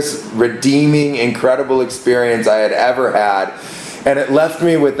glorious, redeeming, incredible experience I had ever had. And it left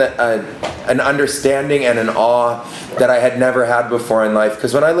me with an understanding and an awe that I had never had before in life.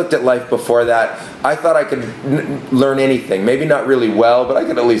 Because when I looked at life before that, I thought I could learn anything. Maybe not really well, but I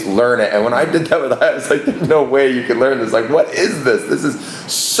could at least learn it. And when I did that with I was like, there's no way you could learn this. Like, what is this? This is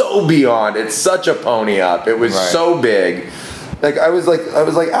so beyond. It's such a pony up. It was so big. Like I was like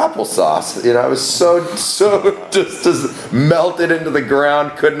applesauce, I was so just melted into the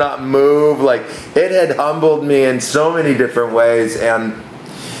ground, could not move. Like it had humbled me in so many different ways, and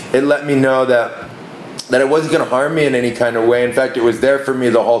it let me know that it wasn't going to harm me in any kind of way. In fact, it was there for me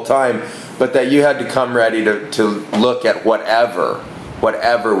the whole time, but that you had to come ready to look at whatever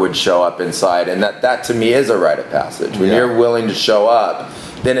would show up inside, and that to me is a rite of passage. When you're willing to show up,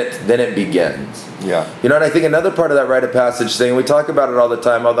 then it begins. Yeah. And I think another part of that rite of passage thing, we talk about it all the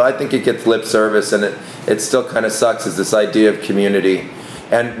time, although I think it gets lip service and it still kind of sucks, is this idea of community.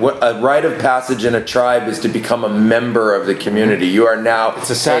 And a rite of passage in a tribe is to become a member of the community. You are now... It's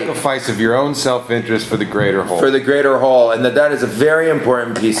a sacrifice of your own self-interest for the greater whole. For the greater whole. And that is a very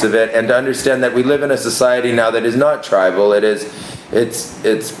important piece of it. And to understand that we live in a society now that is not tribal.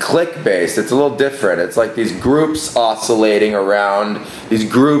 It's clique-based. It's a little different. It's like these groups oscillating around, these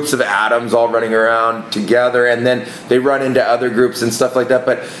groups of atoms all running around together, and then they run into other groups and stuff like that.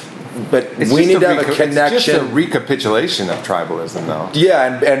 But we need to have a connection. It's just a recapitulation of tribalism, though.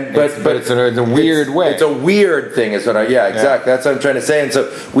 Yeah, but it's in a weird way. It's a weird thing, is what exactly. Yeah. That's what I'm trying to say. And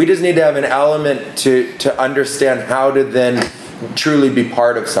so we just need to have an element to understand how to then truly be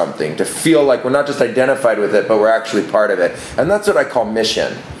part of something, to feel like we're not just identified with it, but we're actually part of it. And that's what I call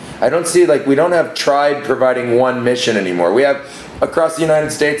mission. I don't see, we don't have tribe providing one mission anymore. We have, across the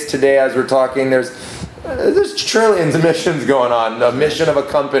United States today, as we're talking, there's trillions of missions going on. A mission of a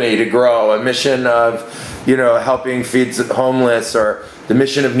company to grow, a mission of, helping feed homeless, or the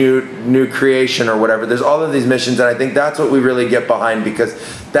mission of new creation or whatever. There's all of these missions, and I think that's what we really get behind, because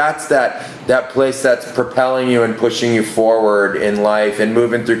that's that place that's propelling you and pushing you forward in life and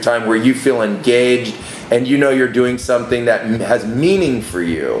moving through time, where you feel engaged and you're doing something that has meaning for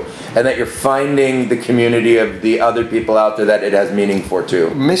you, and that you're finding the community of the other people out there that it has meaning for too.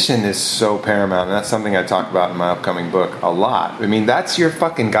 Mission is so paramount, and that's something I talk about in my upcoming book a lot. I mean, that's your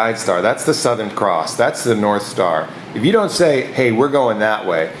fucking guide star. That's the Southern Cross. That's the North Star. If you don't say, hey, we're going that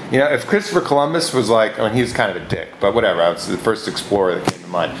way, if Christopher Columbus was like, he was kind of a dick, but whatever, I was the first explorer that came to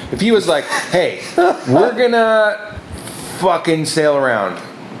mind. If he was like, hey, we're gonna fucking sail around,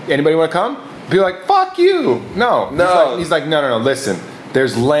 anybody want to come? Be like, fuck you. No. He's like, no, listen,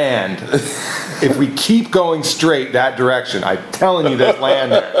 there's land. If we keep going straight that direction, I'm telling you there's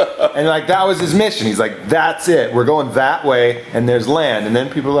land there. And that was his mission. He's like, that's it. We're going that way, and there's land. And then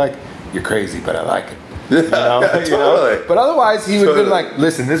people are like, you're crazy, but I like it. Totally. But otherwise, he would have been like,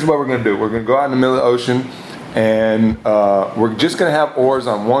 listen, this is what we're going to do. We're going to go out in the middle of the ocean, and we're just going to have oars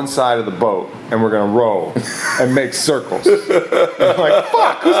on one side of the boat, and we're going to row and make circles. And I'm like,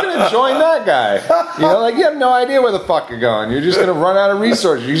 fuck, who's going to join that guy? You have no idea where the fuck you're going. You're just going to run out of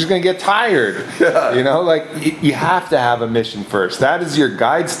resources. You're just going to get tired. Yeah. You have to have a mission first. That is your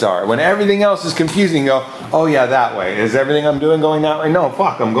guide star. When everything else is confusing, you go, oh yeah, that way. Is everything I'm doing going that way? No,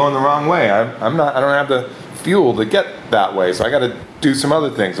 fuck, I'm going the wrong way. I don't have the fuel to get that way, so I got to do some other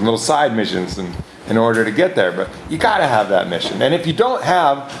things, some little side missions in order to get there. But you got to have that mission. And if you don't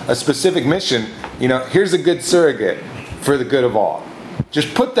have a specific mission, here's a good surrogate for the good of all.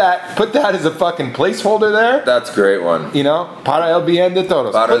 Just put that as a fucking placeholder there. That's a great one. Para el bien de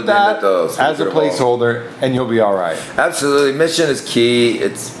todos. Put that as a placeholder, and you'll be all right. Absolutely. Mission is key.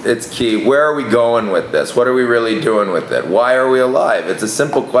 It's key. Where are we going with this? What are we really doing with it? Why are we alive? It's a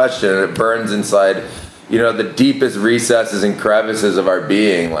simple question, and it burns inside, the deepest recesses and crevices of our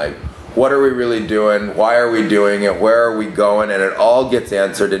being. What are we really doing? Why are we doing it? Where are we going? And it all gets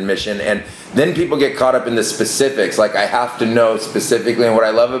answered in mission. And then people get caught up in the specifics. I have to know specifically. And what I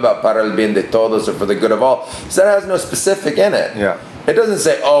love about para el bien de todos, or for the good of all, is that it has no specific in it. Yeah. It doesn't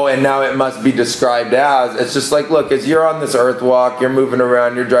say, oh, and now it must be described as. It's just look, as you're on this earth walk, you're moving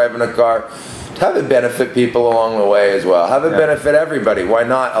around, you're driving a car, have it benefit people along the way as well. Have it benefit everybody. Why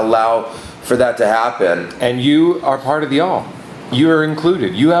not allow for that to happen? And you are part of the all. You are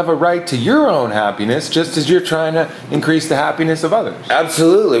included. You have a right to your own happiness, just as you're trying to increase the happiness of others.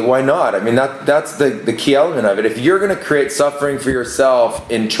 Absolutely. Why not? I mean, that's the key element of it. If you're going to create suffering for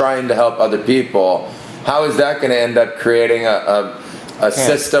yourself in trying to help other people, how is that going to end up creating a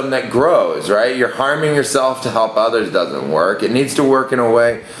system that grows, right? You're harming yourself to help others doesn't work. It needs to work in a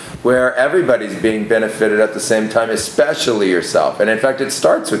way where everybody's being benefited at the same time, especially yourself. And in fact, it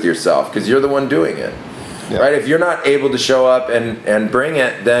starts with yourself, because you're the one doing it. Yeah. Right? If you're not able to show up and bring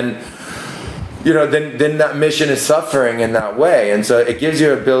it, then then that mission is suffering in that way. And so it gives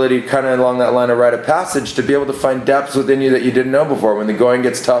you ability, kind of along that line of rite of passage, to be able to find depths within you that you didn't know before. When the going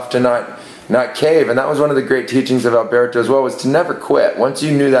gets tough, to not cave. And that was one of the great teachings of Alberto as well, was to never quit. Once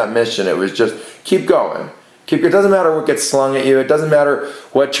you knew that mission, it was just keep going. It doesn't matter what gets slung at you. It doesn't matter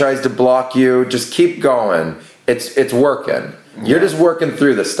what tries to block you. Just keep going. It's working. You're just working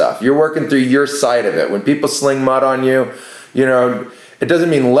through the stuff. You're working through your side of it. When people sling mud on you, it doesn't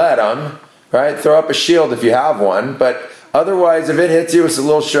mean let them, right? Throw up a shield if you have one. But otherwise, if it hits you with a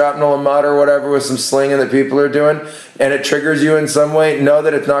little shrapnel of mud or whatever, with some slinging that people are doing, and it triggers you in some way, know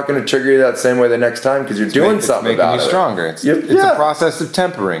that it's not going to trigger you that same way the next time because you're doing something about it. It's making you stronger. It's a process of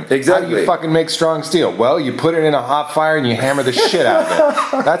tempering. Exactly. How do you fucking make strong steel? Well, you put it in a hot fire and you hammer the shit out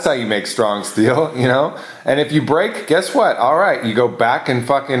of it. That's how you make strong steel, you know? And if you break, guess what? All right, you go back and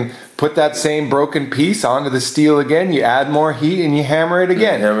fucking put that same broken piece onto the steel again. You add more heat and you hammer it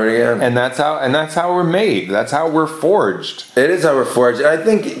again. And that's how we're made. That's how we're forged. It is how we're forged. And I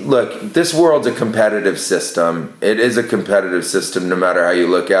think, look, this world's a competitive system. It is a competitive system no matter how you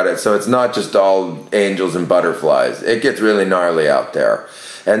look at it. So it's not just all angels and butterflies. It gets really gnarly out there.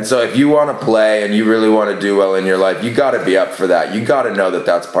 And so if you want to play and you really want to do well in your life, you got to be up for that. You got to know that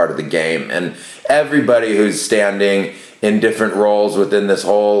that's part of the game. And everybody who's standing in different roles within this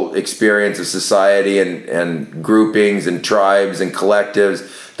whole experience of society and groupings and tribes and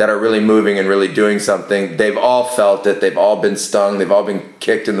collectives that are really moving and really doing something, they've all felt it. They've all been stung. They've all been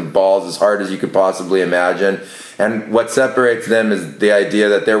kicked in the balls as hard as you could possibly imagine. And what separates them is the idea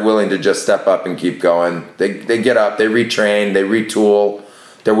that they're willing to just step up and keep going. They get up, they retrain, they retool.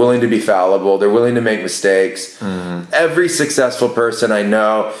 They're willing to be fallible. They're willing to make mistakes. Mm-hmm. Every successful person I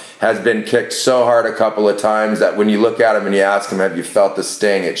know has been kicked so hard a couple of times that when you look at them and you ask them, have you felt the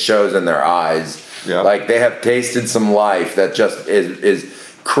sting? It shows in their eyes. Yep. Like they have tasted some life that just is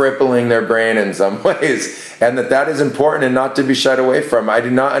crippling their brain in some ways. And that is important and not to be shied away from. I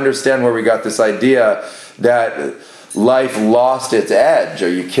do not understand where we got this idea that life lost its edge. Are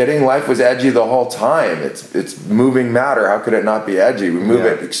you kidding? Life was edgy the whole time. It's moving matter. How could it not be edgy? We move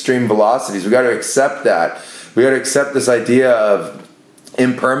at extreme velocities. We got to accept that. We got to accept this idea of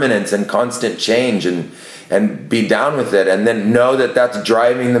impermanence and constant change and be down with it, and then know that that's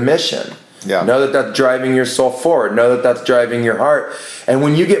driving the mission. Yeah. Know that that's driving your soul forward. Know that that's driving your heart. And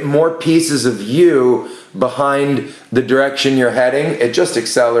when you get more pieces of you behind the direction you're heading, it just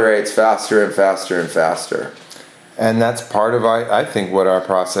accelerates faster and faster and faster. And that's part of, I think, what our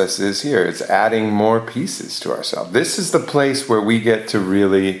process is here. It's adding more pieces to ourselves. This is the place where we get to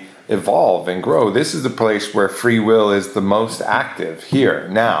really evolve and grow. This is the place where free will is the most active here,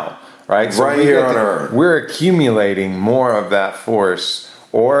 now, right? So right here on Earth. We're accumulating more of that force,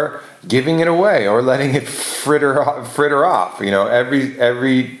 or giving it away, or letting it fritter off. You know,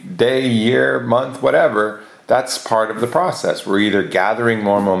 every day, year, month, whatever. That's part of the process. We're either gathering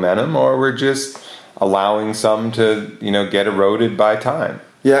more momentum, or we're just allowing some to, get eroded by time.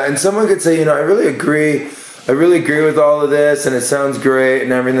 Yeah, and someone could say, I really agree with all of this, and it sounds great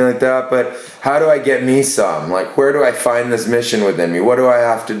and everything like that, but how do I get me some? Like, where do I find this mission within me? What do I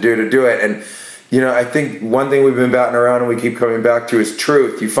have to do it? And, I think one thing we've been batting around and we keep coming back to is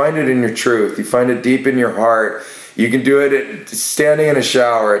truth. You find it in your truth. You find it deep in your heart. You can do it standing in a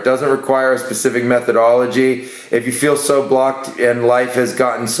shower. It doesn't require a specific methodology. If you feel so blocked and life has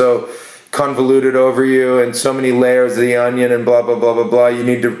gotten so convoluted over you and so many layers of the onion and blah, blah, blah, blah, blah, you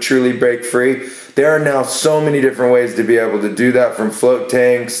need to truly break free. There are now so many different ways to be able to do that, from float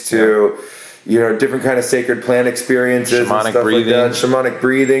tanks to, different kind of sacred plant experiences shamanic and stuff breathing. Like that. Shamanic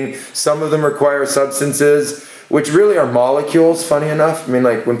breathing. Some of them require substances, which really are molecules, funny enough. I mean,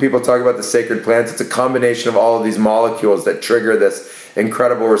 like when people talk about the sacred plants, it's a combination of all of these molecules that trigger this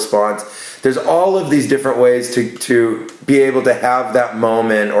incredible response. There's all of these different ways to be able to have that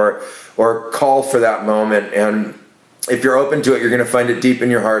moment or call for that moment, and if you're open to it, you're going to find it deep in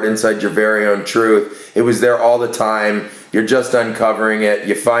your heart, inside your very own truth. It was there all the time. You're just uncovering it.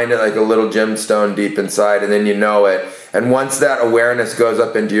 You find it like a little gemstone deep inside, and then you know it. And once that awareness goes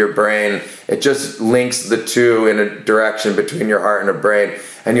up into your brain, it just links the two in a direction between your heart and a brain,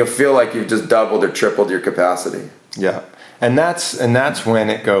 and you'll feel like you've just doubled or tripled your capacity. Yeah, and that's when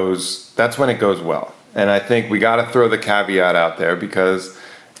it goes. That's when it goes well. And I think we got to throw the caveat out there, because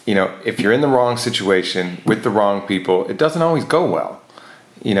if you're in the wrong situation with the wrong people, it doesn't always go well.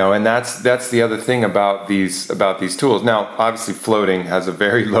 And that's the other thing about these tools. Now, obviously, floating has a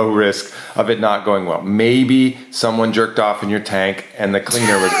very low risk of it not going well. Maybe someone jerked off in your tank and the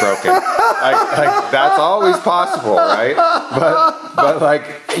cleaner was broken. That's always possible, right? But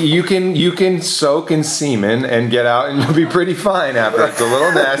like you can soak in semen and get out and you'll be pretty fine after. It's a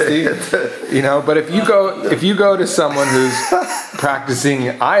little nasty, But if you go to someone who's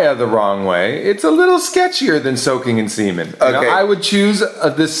practicing Aya the wrong way, it's a little sketchier than soaking in semen. Okay. I would choose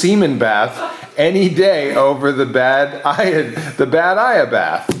the semen bath any day over the bad Aya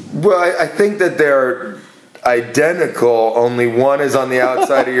bath. Well, I think that they're identical, only one is on the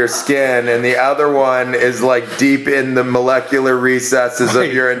outside of your skin and the other one is like deep in the molecular recesses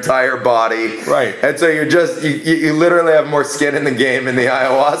of your entire body. Right. And so you literally have more skin in the game in the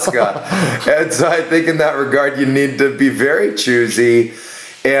ayahuasca. And so I think in that regard you need to be very choosy.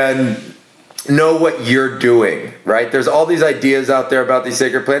 And know what you're doing, right? There's all these ideas out there about these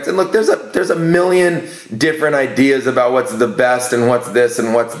sacred plants, and look, there's a million different ideas about what's the best and what's this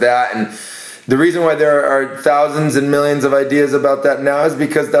and what's that, and the reason why there are thousands and millions of ideas about that now is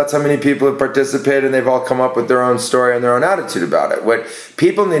because that's how many people have participated, and they've all come up with their own story and their own attitude about it. What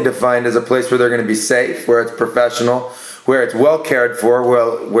people need to find is a place where they're going to be safe, where it's professional, where it's well cared for,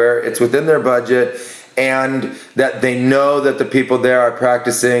 where it's within their budget, and that they know that the people there are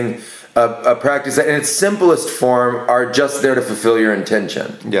practicing a practice that in its simplest form are just there to fulfill your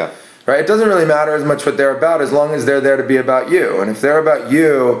intention. Yeah. Right? It doesn't really matter as much what they're about as long as they're there to be about you. And if they're about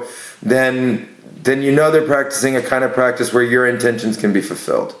you, then you know they're practicing a kind of practice where your intentions can be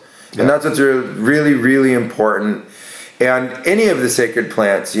fulfilled. Yeah. And that's what's really, really important. And any of the sacred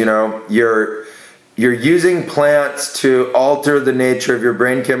plants, you're using plants to alter the nature of your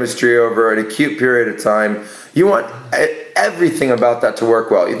brain chemistry over an acute period of time. You want everything about that to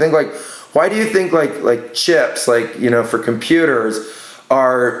work well. You think why do you think like chips, for computers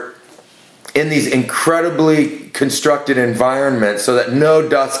are in these incredibly constructed environments so that no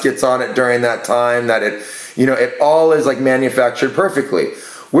dust gets on it during that time, that it all is manufactured perfectly.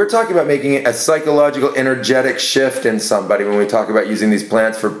 We're talking about making a psychological, energetic shift in somebody when we talk about using these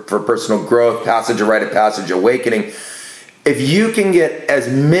plants for personal growth, passage of rite of passage, awakening. If you can get as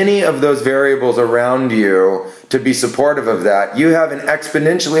many of those variables around you to be supportive of that, you have an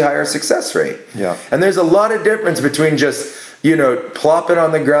exponentially higher success rate. Yeah. And there's a lot of difference between just, plop it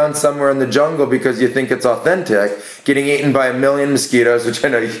on the ground somewhere in the jungle because you think it's authentic, getting eaten by a million mosquitoes, which I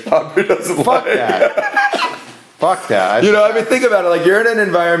know Aubrey doesn't Fuck like. that. Fuck that. Think about it. You're in an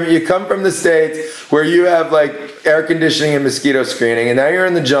environment, you come from the States where you have air conditioning and mosquito screening, and now you're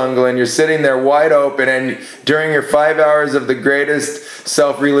in the jungle and you're sitting there wide open, and during your 5 hours of the greatest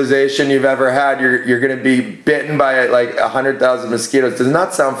self-realization you've ever had, you're going to be bitten by 100,000 mosquitoes. Does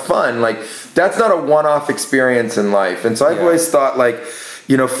not sound fun. That's not a one-off experience in life. And so I've always thought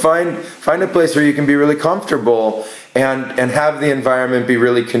find a place where you can be really comfortable and have the environment be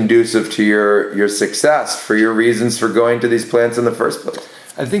really conducive to your success, for your reasons for going to these plants in the first place.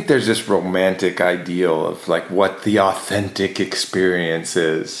 I think there's this romantic ideal of what the authentic experience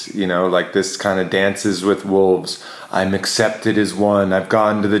is, this kind of Dances with Wolves. I'm accepted as one. I've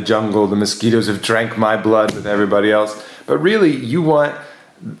gone to the jungle. The mosquitoes have drank my blood with everybody else. But really, you want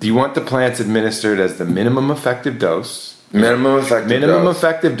the plants administered as the minimum effective dose. Minimum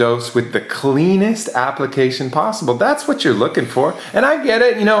effective dose with the cleanest application possible. That's what you're looking for. And I get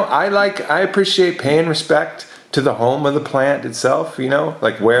it. I appreciate paying respect to the home of the plant itself,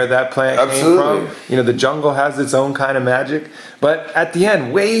 where that plant came from. The jungle has its own kind of magic. But at the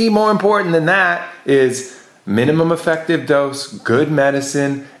end, way more important than that is minimum effective dose, good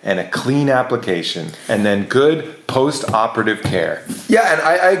medicine, and a clean application. And then good post-operative care. Yeah, and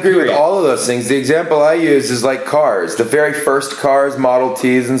I agree with all of those things. The example I use is cars. The very first cars, Model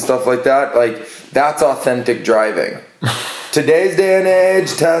Ts and stuff like that, that's authentic driving. Today's day and age,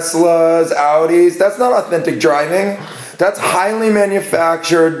 Teslas, Audis, that's not authentic driving. That's highly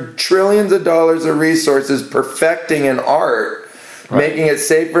manufactured, trillions of dollars of resources perfecting an art, making it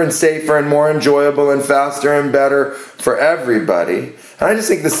safer and safer and more enjoyable and faster and better for everybody. And I just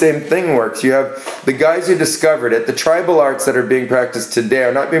think the same thing works. You have the guys who discovered it. The tribal arts that are being practiced today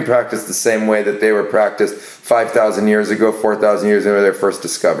are not being practiced the same way that they were practiced 5,000 years ago, 4,000 years ago when they were first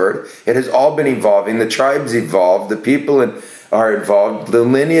discovered. It has all been evolving. The tribes evolved. The people are involved. The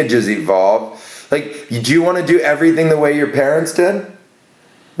lineages evolved. Do you want to do everything the way your parents did?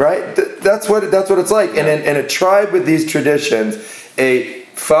 Right? That's what it's like. And in a tribe with these traditions, a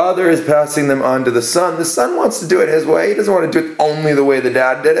father is passing them on to the son. The son wants to do it his way. He doesn't want to do it only the way the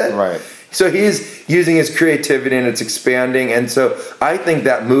dad did it. Right. So he's using his creativity and it's expanding. And so I think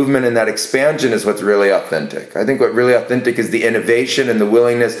that movement and that expansion is what's really authentic. I think what really authentic is the innovation and the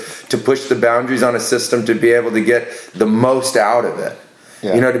willingness to push the boundaries on a system to be able to get the most out of it.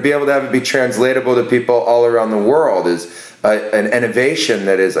 Yeah. To be able to have it be translatable to people all around the world is an innovation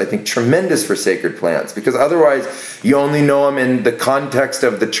that is, I think, tremendous for sacred plants, because otherwise you only know them in the context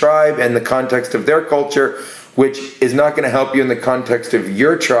of the tribe and the context of their culture, which is not going to help you in the context of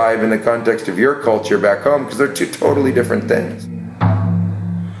your tribe, in the context of your culture back home, because they're two totally different things.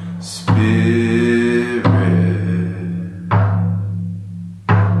 Spirit,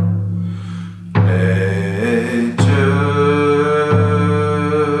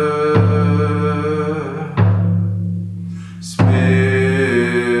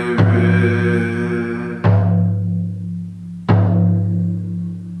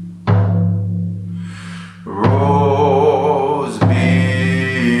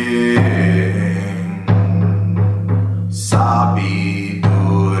 Sob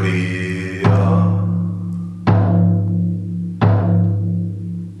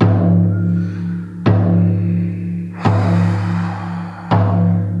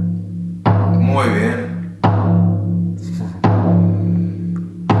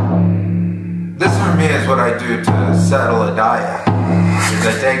what I do to settle a diet. Is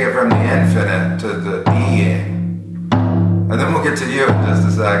I take it from the infinite to the being. And then we'll get to you in just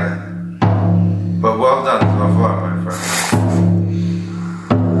a second. But well done so far, my friend.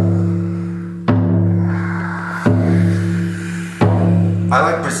 I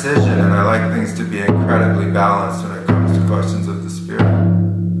like precision, and I like things to be incredibly balanced when it comes to questions of the spirit.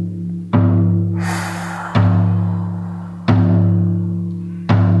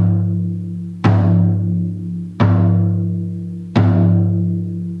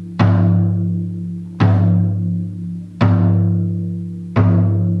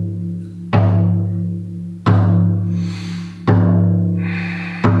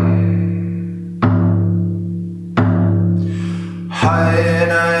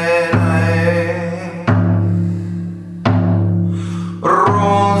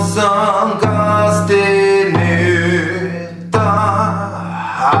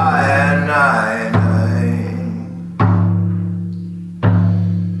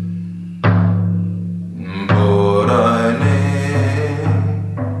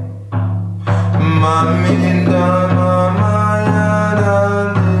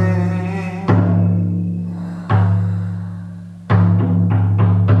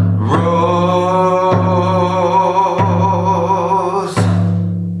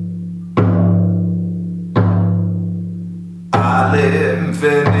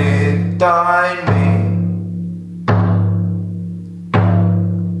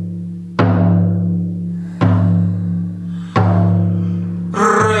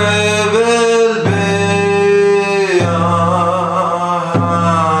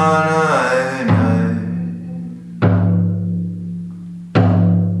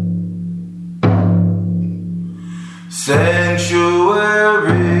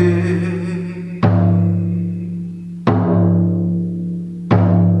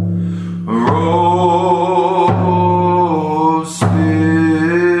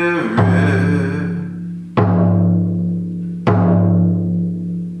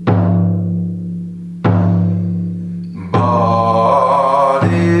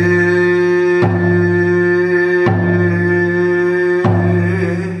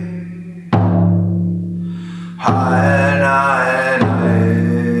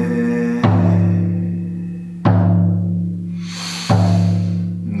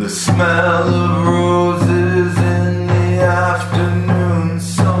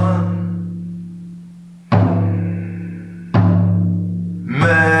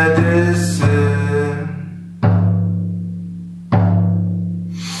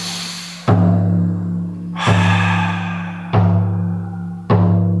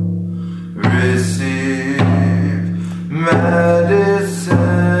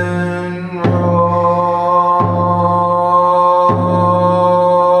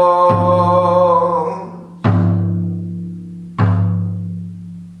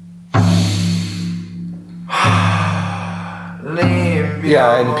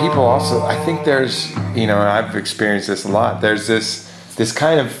 I think there's, I've experienced this a lot. There's this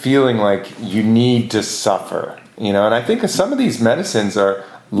kind of feeling like you need to suffer, and I think some of these medicines are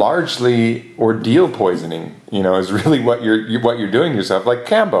largely ordeal poisoning, is really what you're doing to yourself. Like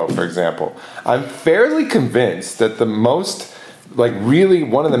Cambo, for example. I'm fairly convinced that the most, really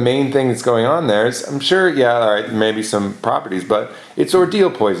one of the main things that's going on there is, I'm sure, all right, maybe some properties, but it's ordeal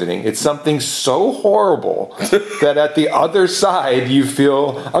poisoning. It's something so horrible that at the other side you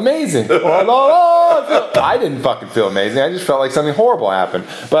feel amazing. I didn't fucking feel amazing. I just felt like something horrible happened.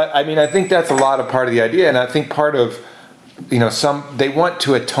 But I think that's a lot of part of the idea, and I think part of they want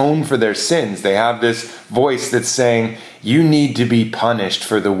to atone for their sins. They have this voice that's saying, you need to be punished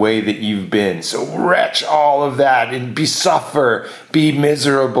for the way that you've been. So wretch all of that and suffer, be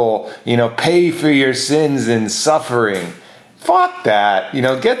miserable, pay for your sins and suffering. Fuck that.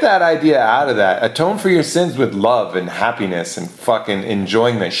 Get that idea out of that. Atone for your sins with love and happiness and fucking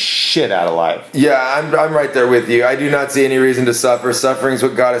enjoying the shit out of life. Yeah, I'm right there with you. I do not see any reason to suffer. Suffering's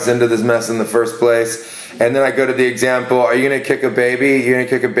what got us into this mess in the first place. And then I go to the example, are you going to kick a baby? You're going to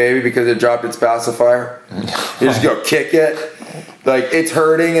kick a baby because it dropped its pacifier? You just go kick it. It's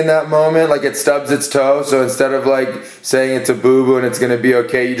hurting in that moment, it stubs its toe. So instead of saying it's a boo-boo and it's going to be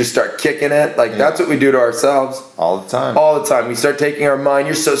okay, you just start kicking it. That's what we do to ourselves. All the time. All the time. We start taking our mind,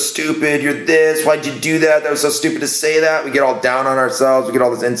 you're so stupid, you're this, why'd you do that? That was so stupid to say that. We get all down on ourselves, we get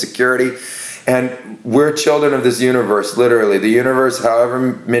all this insecurity. And we're children of this universe, literally. The universe, however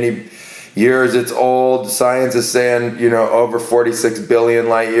many years it's old, science is saying, over 46 billion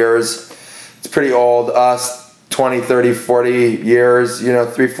light years. It's pretty old. Us, 20, 30, 40 years,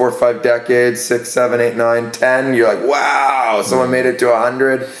 3, 4, 5 decades, 6, 7, 8, 9, 10. You're like, wow, someone made it to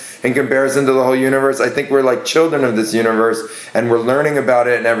 100. in comparison to the whole universe. I think we're like children of this universe, and we're learning about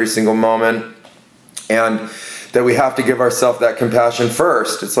it in every single moment, and that we have to give ourselves that compassion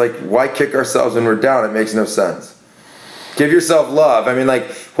first. It's like, why kick ourselves when we're down? It makes no sense. Give yourself love. I mean, like,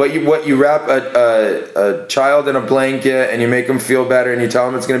 what you wrap a child in a blanket and you make them feel better and you tell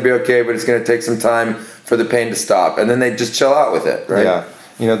them it's going to be okay, but it's going to take some time for the pain to stop, and then they just chill out with it, right?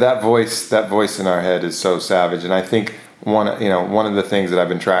 Yeah. That voice in our head is so savage, and I think one of the things that I've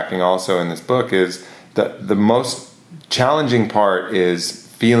been tracking also in this book is that the most challenging part is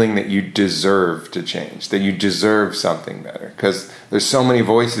feeling that you deserve to change, that you deserve something better, because there's so many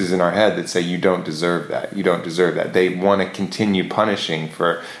voices in our head that say you don't deserve that, you don't deserve that. They want to continue punishing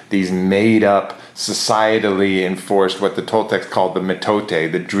for these made up, societally enforced, what the Toltecs called the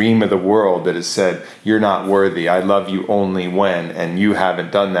mitote, the dream of the world that has said, you're not worthy, I love you only when, and you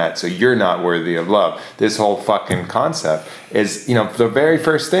haven't done that, so you're not worthy of love. This whole fucking concept is, the very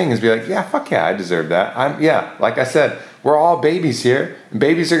first thing is be like, yeah, fuck yeah, I deserve that. Like I said, we're all babies here.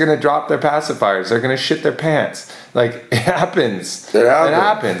 Babies are going to drop their pacifiers. They're going to shit their pants. Like, it happens. It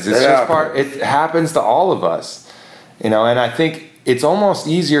happens. It's just part. It happens to all of us, And I think it's almost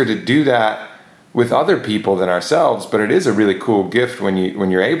easier to do that with other people than ourselves. But it is a really cool gift when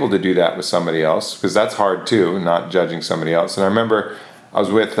you're able to do that with somebody else, because that's hard too, not judging somebody else. And I remember I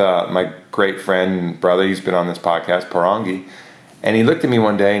was with my great friend and brother. He's been on this podcast, Parangi, and he looked at me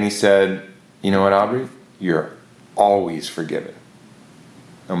one day and he said, "You know what, Aubrey? You're always forgiven.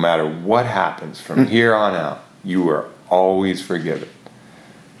 No matter what happens from here on out, you are always forgiven."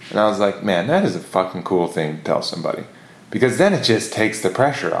 And I was like, man, that is a fucking cool thing to tell somebody, because then it just takes the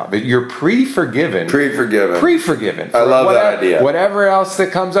pressure off. You're pre-forgiven. I love that idea. Whatever else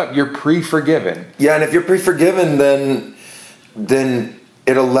that comes up, you're pre-forgiven. Yeah, and if you're pre-forgiven, then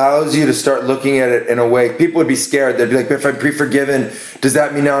it allows you to start looking at it in a way. People would be scared. They'd be like, if I'm pre-forgiven, does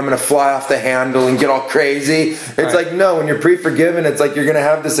that mean now I'm going to fly off the handle and get all crazy? It's like, no, when you're pre-forgiven, it's like you're going to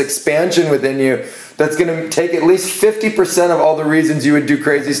have this expansion within you that's going to take at least 50% of all the reasons you would do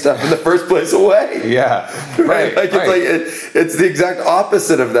crazy stuff in the first place away. Yeah. Right? It's the exact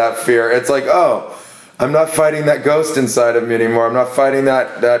opposite of that fear. It's like, oh, I'm not fighting that ghost inside of me anymore. I'm not fighting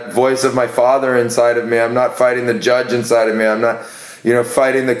that voice of my father inside of me. I'm not fighting the judge inside of me. I'm not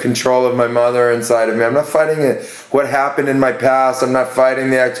fighting the control of my mother inside of me. I'm not fighting what happened in my past. I'm not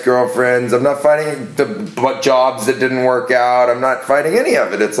fighting the ex-girlfriends. I'm not fighting the jobs that didn't work out. I'm not fighting any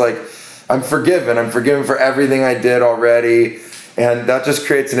of it. It's like, I'm forgiven. I'm forgiven for everything I did already. And that just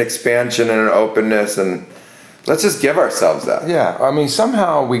creates an expansion and an openness, and let's just give ourselves that. Yeah. I mean,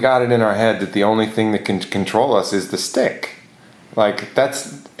 somehow we got it in our head that the only thing that can control us is the stick. And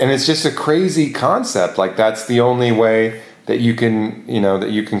it's just a crazy concept. Like, that's the only way that you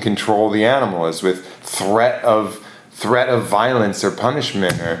can control the animal, is with threat of violence or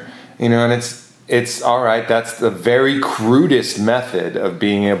punishment, or and it's all right. That's the very crudest method of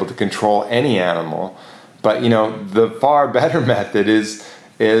being able to control any animal. But the far better method is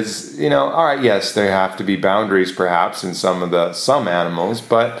all right. Yes, there have to be boundaries perhaps in some animals,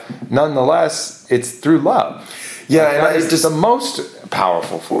 but nonetheless, it's through love. Yeah, and it's just the most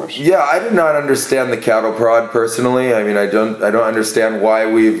powerful force. Yeah, I do not understand the cattle prod personally. I mean, I don't understand why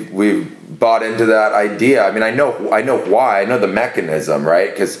we've bought into that idea. I mean, I know why. I know the mechanism,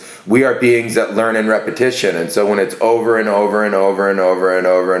 right? Because we are beings that learn in repetition, and so when it's over and over and over and over and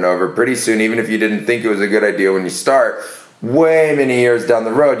over and over, pretty soon, even if you didn't think it was a good idea when you start, way many years down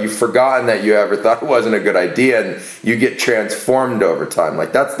the road, you've forgotten that you ever thought it wasn't a good idea, and you get transformed over time.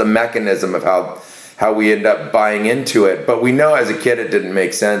 Like, that's the mechanism of how we end up buying into it. But we know as a kid it didn't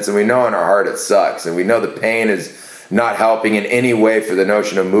make sense, and we know in our heart it sucks, and we know the pain is not helping in any way for the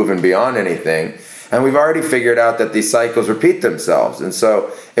notion of moving beyond anything. And we've already figured out that these cycles repeat themselves. And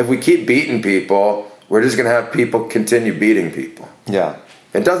so if we keep beating people, we're just going to have people continue beating people. Yeah.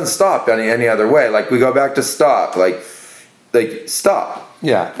 It doesn't stop any other way. Like, we go back to stop. Like stop.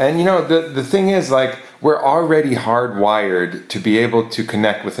 Yeah. And the thing is, like, we're already hardwired to be able to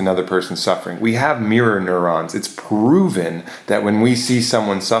connect with another person's suffering. We have mirror neurons. It's proven that when we see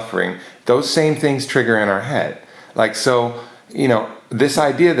someone suffering, those same things trigger in our head. Like, so, this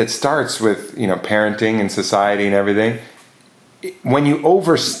idea that starts with, parenting and society and everything, when you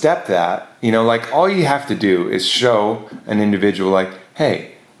overstep that, like, all you have to do is show an individual, like,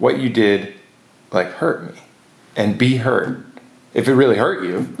 hey, what you did, like, hurt me, and be hurt. If it really hurt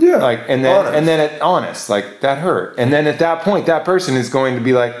you, yeah, like, and then honest, like, that hurt, and then at that point, that person is going to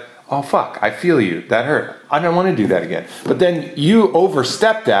be like, oh fuck, I feel you, that hurt, I don't want to do that again. But then you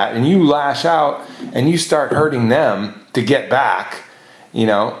overstep that, and you lash out, and you start hurting them to get back,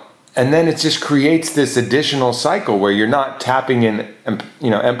 and then it just creates this additional cycle where you're not tapping in,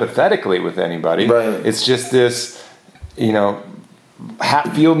 empathetically with anybody. Right. It's just this,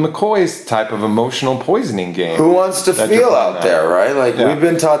 Hatfield McCoy's type of emotional poisoning game. Who wants to feel out there, right? Like, Yeah. we've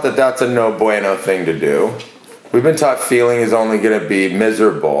been taught that that's a no bueno thing to do. We've been taught feeling is only going to be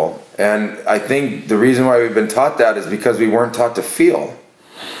miserable. And I think the reason why we've been taught that is because we weren't taught to feel.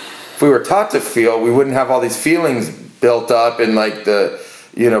 If we were taught to feel, we wouldn't have all these feelings built up in like the,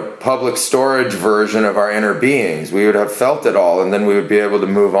 public storage version of our inner beings. We would have felt it all, and then we would be able to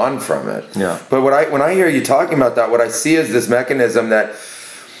move on from it. Yeah. But when I hear you talking about that, what I see is this mechanism that,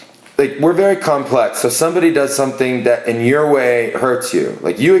 like, we're very complex. So somebody does something that in your way hurts you.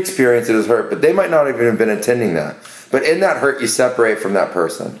 Like, you experience it as hurt, but they might not even have been intending that. But in that hurt, you separate from that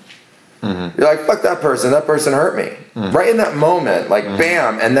person. Mm-hmm. You're like, fuck that person hurt me. Mm-hmm. Right in that moment, like,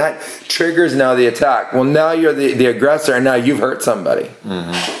 bam, and that triggers now the attack. Well, now you're the aggressor, and now you've hurt somebody.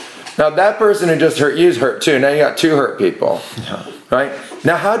 Mm-hmm. Now that person who just hurt you is hurt too. Now you got two hurt people. Yeah. Right?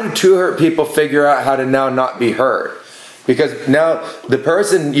 Now how do two hurt people figure out how to now not be hurt? Because now the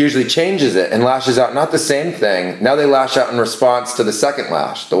person usually changes it and lashes out, not the same thing. Now they lash out in response to the second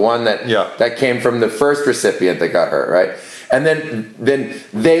lash, the one that came from the first recipient that got hurt, right? And then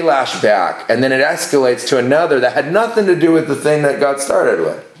they lash back, and then it escalates to another that had nothing to do with the thing that got started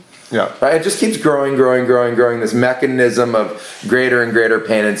with. Yeah. Right? It just keeps growing, this mechanism of greater and greater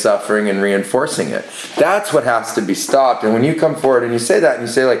pain and suffering and reinforcing it. That's what has to be stopped. And when you come forward and you say that, and you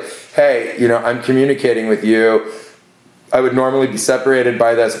say like, hey, I'm communicating with you. I would normally be separated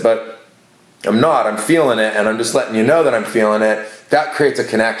by this, but I'm not. I'm feeling it, and I'm just letting you know that I'm feeling it. That creates a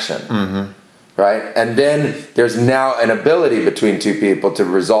connection. Mm-hmm. Right? And then there's now an ability between two people to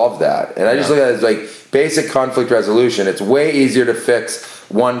resolve that. And I just look at it as like basic conflict resolution. It's way easier to fix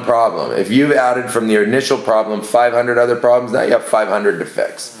one problem. If you've added from the initial problem 500 other problems, now you have 500 to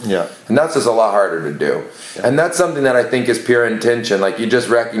fix. Yeah. And that's just a lot harder to do. Yeah. And that's something that I think is pure intention. Like, you just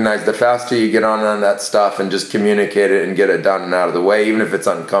recognize the faster you get on that stuff and just communicate it and get it done and out of the way, even if it's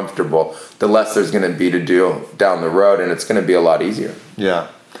uncomfortable, the less there's going to be to do down the road, and it's going to be a lot easier. Yeah.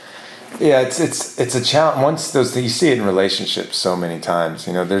 Yeah, it's a challenge. Once you see it in relationships so many times,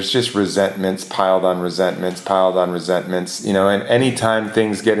 there's just resentments piled on resentments, and anytime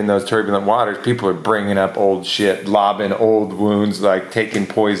things get in those turbulent waters, people are bringing up old shit, lobbing old wounds, like taking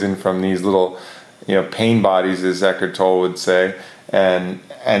poison from these little, pain bodies, as Eckhart Tolle would say, and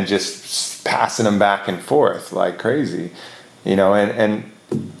just passing them back and forth like crazy, and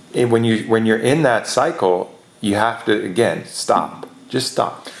when you're in that cycle, you have to, again, stop. Just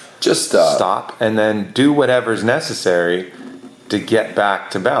stop. Stop, and then do whatever's necessary to get back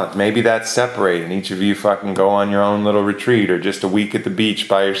to balance. Maybe that's separating. Each of you fucking go on your own little retreat, or just a week at the beach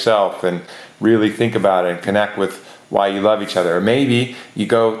by yourself and really think about it and connect with why you love each other. Or maybe you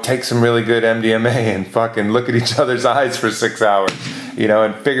go take some really good MDMA and fucking look at each other's eyes for 6 hours,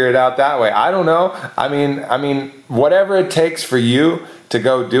 and figure it out that way. I don't know. I mean, whatever it takes for you to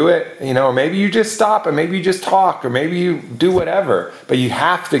go do it, or maybe you just stop, and maybe you just talk, or maybe you do whatever. But you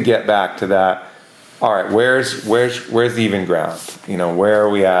have to get back to that. All right, where's the even ground? Where are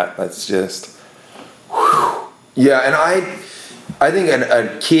we at? Let's just. Whew. Yeah, and I think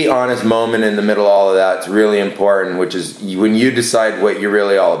a key honest moment in the middle of all of that is really important, which is when you decide what you're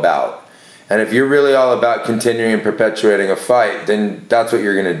really all about. And if you're really all about continuing and perpetuating a fight, then that's what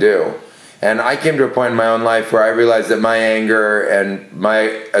you're going to do. And I came to a point in my own life where I realized that my anger and my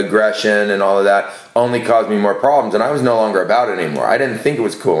aggression and all of that only caused me more problems, and I was no longer about it anymore. I didn't think it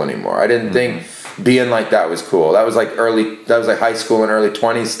was cool anymore. I didn't think being like that was cool. That was like high school and early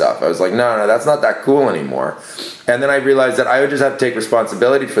 20s stuff. I was like, no, that's not that cool anymore. And then I realized that I would just have to take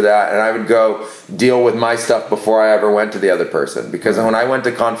responsibility for that, and I would go deal with my stuff before I ever went to the other person. Because when I went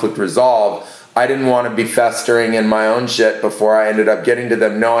to conflict resolve, I didn't want to be festering in my own shit before I ended up getting to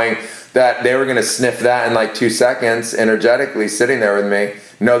them, knowing that they were going to sniff that in like 2 seconds, energetically sitting there with me,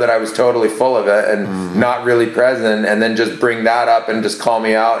 know that I was totally full of it and not really present, and then just bring that up and just call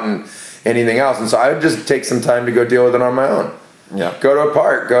me out and anything else. And so I would just take some time to go deal with it on my own. Yeah. Go to a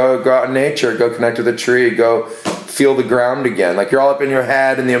park, go out in nature, go connect with a tree, go feel the ground again. Like, you're all up in your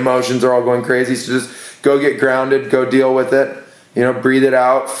head and the emotions are all going crazy, so just go get grounded, go deal with it, breathe it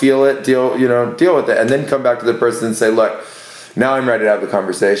out, feel it, deal with it, and then come back to the person and say, look, now I'm ready to have the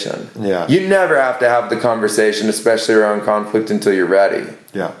conversation. Yeah. You never have to have the conversation, especially around conflict, until you're ready.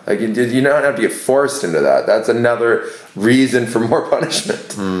 Yeah. Like, you don't have to get forced into that. That's another reason for more punishment.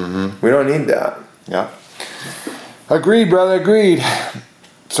 Mm-hmm. We don't need that. Yeah. Agreed, brother. Agreed.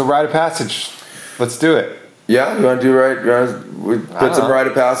 So, rite of passage. Let's do it. Yeah, you want to do we put some rite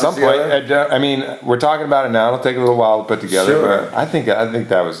of passage Some point, together? I mean, we're talking about it now. It'll take a little while to put together, Sure. but I think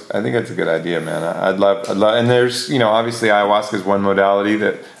that's a good idea, man. I'd love, and there's, obviously ayahuasca is one modality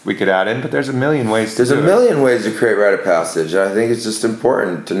that we could add in, but there's a million ways to There's do a million ways to create rite of passage. And I think it's just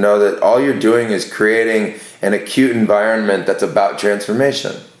important to know that all you're doing is creating an acute environment that's about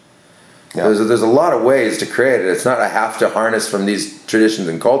transformation. Yeah. There's a lot of ways to create it. It's not I have to harness from these traditions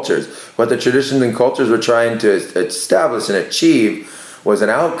and cultures. What the traditions and cultures were trying to establish and achieve was an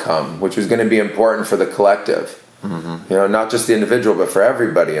outcome, which was going to be important for the collective. Mm-hmm. Not just the individual, but for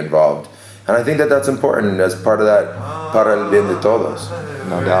everybody involved. And I think that that's important as part of that, para el bien de todos.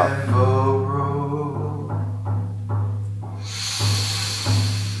 No doubt.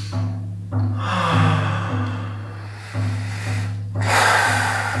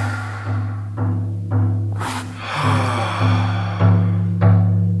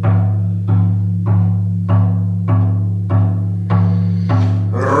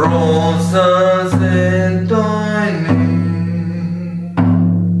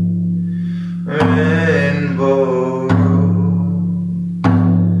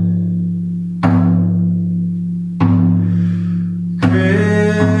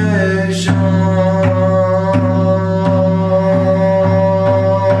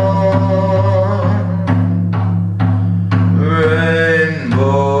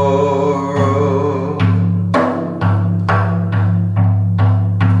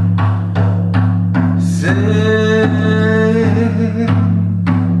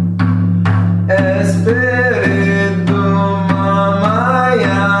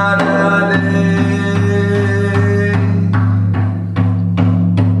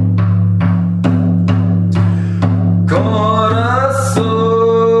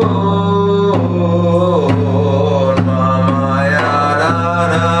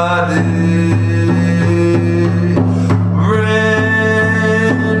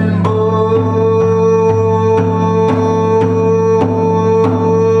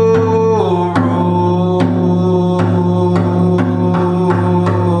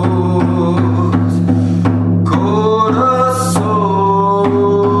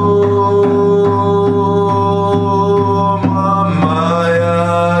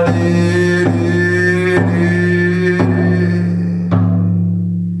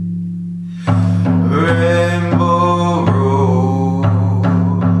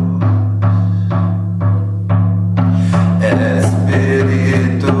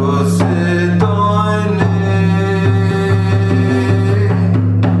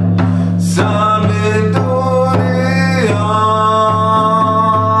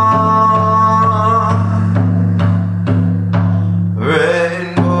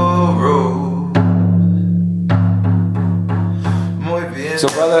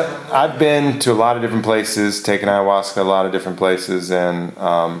 I've been to a lot of different places, taken ayahuasca a lot of different places, and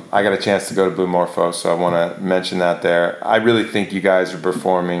I got a chance to go to Blue Morpho, so I want to mention that there. I really think you guys are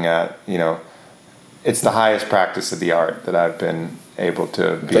performing at, it's the highest practice of the art that I've been able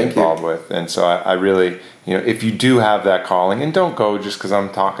to be involved with. And so I really, if you do have that calling, and don't go just because I'm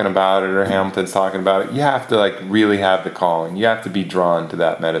talking about it or Hamilton's talking about it, you have to really have the calling. You have to be drawn to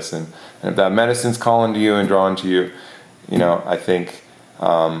that medicine. And if that medicine's calling to you and drawn to you, I think...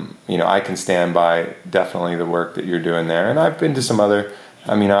 I can stand by definitely the work that you're doing there. And I've been to some other,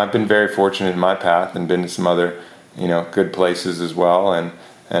 I've been very fortunate in my path and been to some other, good places as well,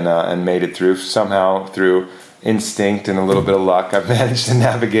 and made it through somehow through instinct and a little bit of luck. I've managed to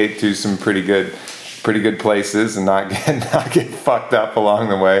navigate through some pretty good places and not get fucked up along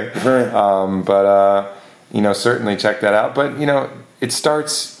the way. But certainly check that out. But it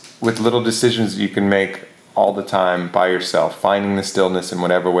starts with little decisions you can make all the time by yourself, finding the stillness in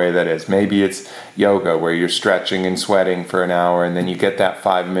whatever way that is. Maybe it's yoga where you're stretching and sweating for an hour, and then you get that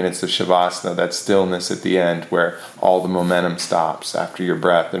 5 minutes of shavasana, that stillness at the end where all the momentum stops after your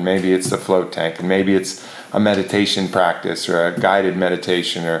breath. And maybe it's the float tank, and maybe it's a meditation practice or a guided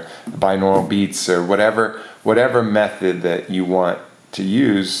meditation or binaural beats or whatever method that you want to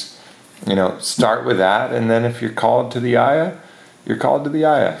use. Start with that, and then if you're called to the Aya, you're called to the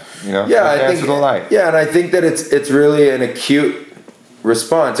Aya, I think, the light. Yeah, and I think that it's really an acute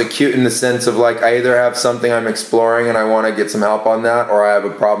response. Acute in the sense of I either have something I'm exploring and I want to get some help on that, or I have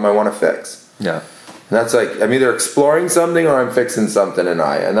a problem I want to fix. Yeah. And that's I'm either exploring something or I'm fixing something in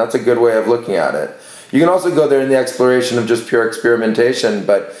Aya, and that's a good way of looking at it. You can also go there in the exploration of just pure experimentation,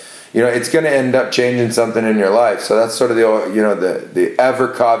 but it's going to end up changing something in your life. So that's sort of the ever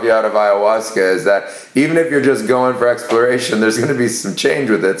caveat of ayahuasca is that even if you're just going for exploration, there's going to be some change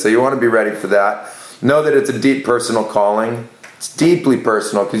with it. So you want to be ready for that. Know that it's a deep personal calling. It's deeply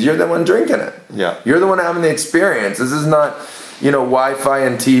personal because you're the one drinking it. Yeah. You're the one having the experience. This is not, Wi-Fi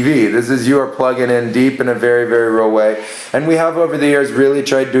and TV. This is you are plugging in deep in a very, very real way. And we have over the years really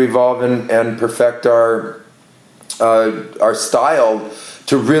tried to evolve and perfect our style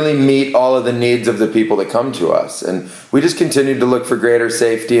to really meet all of the needs of the people that come to us. And we just continued to look for greater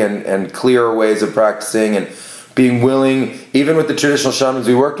safety and clearer ways of practicing and being willing, even with the traditional shamans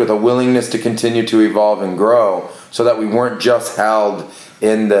we worked with, a willingness to continue to evolve and grow so that we weren't just held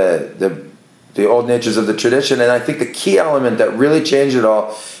in the old natures of the tradition. And I think the key element that really changed it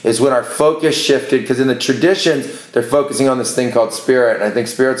all is when our focus shifted, because in the traditions, they're focusing on this thing called spirit, and I think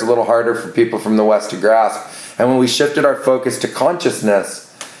spirit's a little harder for people from the West to grasp. And when we shifted our focus to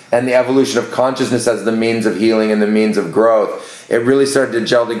consciousness and the evolution of consciousness as the means of healing and the means of growth, it really started to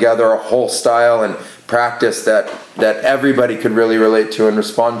gel together a whole style and practice that everybody could really relate to and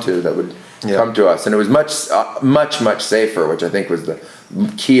respond to that would come to us. And it was much safer, which I think was the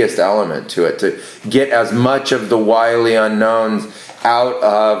keyest element to it, to get as much of the wily unknowns out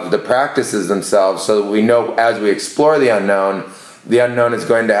of the practices themselves so that we know as we explore the unknown is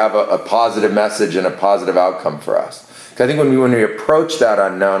going to have a positive message and a positive outcome for us. Because I think when we approach that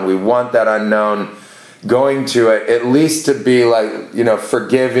unknown, we want that unknown going to it at least to be like,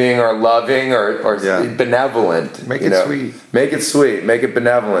 forgiving or loving or benevolent. Make it sweet. Make it sweet. Make it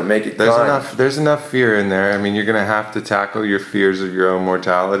benevolent. Make it kind. There's enough fear in there. I mean, you're going to have to tackle your fears of your own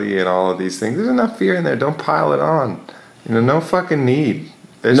mortality and all of these things. There's enough fear in there. Don't pile it on. No fucking need.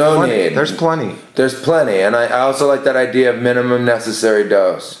 There's plenty. There's plenty. There's plenty. And I also like that idea of minimum necessary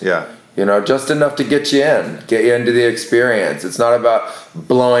dose. Yeah. Just enough to get you into the experience. It's not about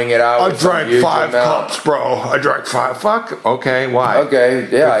blowing it out. I drank 5 cups, bro. I drank 5. Fuck. Okay, why? Okay,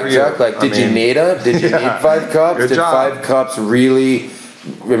 yeah, exactly. Like, did you need 5 cups? Good did job. 5 cups really?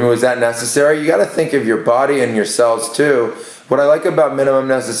 Was that necessary? You got to think of your body and your cells too. What I like about minimum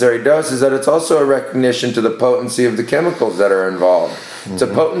necessary dose is that it's also a recognition to the potency of the chemicals that are involved. Mm-hmm. It's a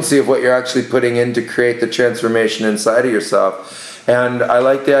potency of what you're actually putting in to create the transformation inside of yourself. And I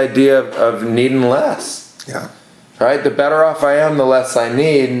like the idea of needing less. Yeah. Right? The better off I am, the less I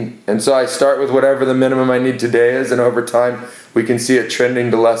need. And so I start with whatever the minimum I need today is, and over time we can see it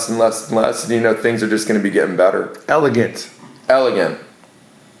trending to less and less and less. And things are just going to be getting better. Elegant. I like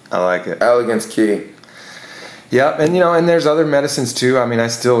it. Elegance key. Yeah, and there's other medicines too. I mean, I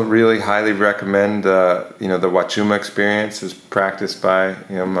still really highly recommend the Wachuma experience is practiced by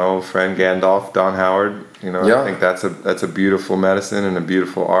my old friend Gandalf, Don Howard. I think that's a beautiful medicine and a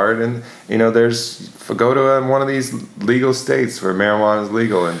beautiful art. And go to one of these legal states where marijuana is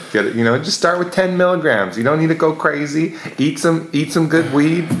legal and get it. Just start with 10 milligrams. You don't need to go crazy. Eat some good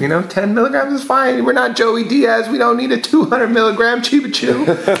weed. 10 milligrams is fine. We're not Joey Diaz. We don't need a 200 milligram Chiba Chew.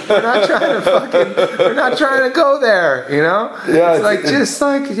 We're not trying to go there. Yeah, it's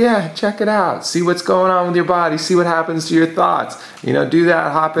check it out. See what's going on with your body. See what happens to your thoughts. Do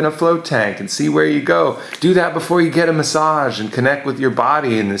that. Hop in a float tank and see where you go. Do that before you get a massage and connect with your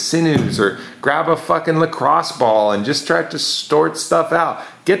body and the sinews, or grab a fucking lacrosse ball and just try to sort stuff out.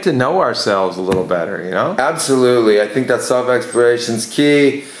 Get to know ourselves a little better, Absolutely. I think that self-exploration is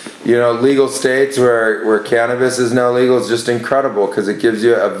key. Legal states where cannabis is now legal is just incredible because it gives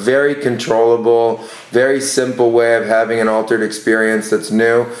you a very controllable, very simple way of having an altered experience that's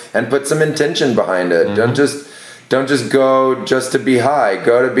new and put some intention behind it. Mm-hmm. Don't just go just to be high.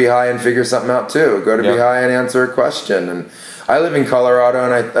 Go to be high and figure something out too. Go to be high and answer a question. And I live in Colorado,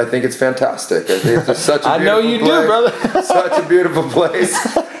 and I think it's fantastic. I think it's such a beautiful I know you place. do, brother. Such a beautiful place,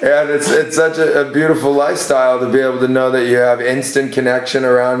 and it's such a beautiful lifestyle to be able to know that you have instant connection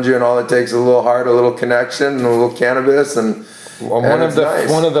around you, and all it takes is a little heart, a little connection, and a little cannabis, and one of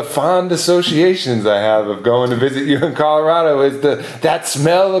the fond associations I have of going to visit you in Colorado is that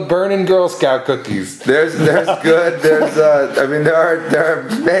smell of burning Girl Scout cookies. There are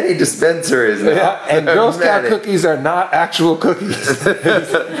many dispensaries now. Yeah, and Girl Scout cookies are not actual cookies.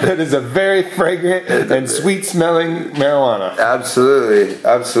 It is a very fragrant and sweet smelling marijuana. Absolutely,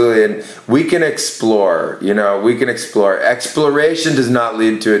 and we can explore. Exploration does not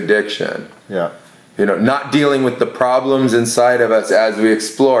lead to addiction. Yeah. Not dealing with the problems inside of us as we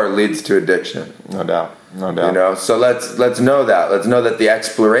explore leads to addiction. No doubt. So let's know that. Let's know that the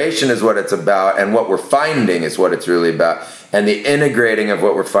exploration is what it's about, and what we're finding is what it's really about, and the integrating of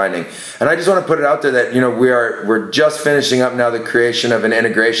what we're finding. And I just want to put it out there that we're just finishing up now the creation of an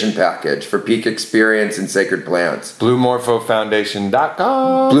integration package for peak experience in sacred plants.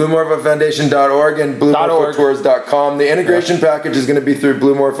 BlueMorphoFoundation.com, BlueMorphoFoundation.org, and BlueMorphoTours.com. The integration package is going to be through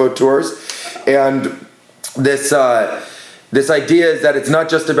Blue Morpho Tours. And this this idea is that it's not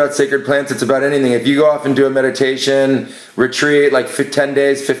just about sacred plants, it's about anything. If you go off and do a meditation retreat, like 10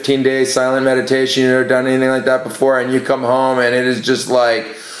 days, 15 days silent meditation, you've never done anything like that before, and you come home and it is just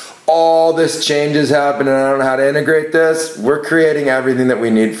like all this change has happened and I don't know how to integrate this, we're creating everything that we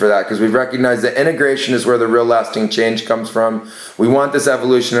need for that, because we've recognized that integration is where the real lasting change comes from. We want this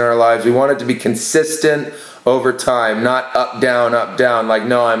evolution in our lives. We want it to be consistent over time, not up, down, up, down. Like,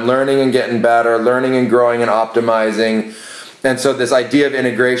 no, I'm learning and getting better, learning and growing and optimizing. And so this idea of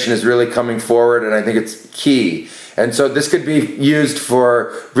integration is really coming forward, and I think it's key. And so this could be used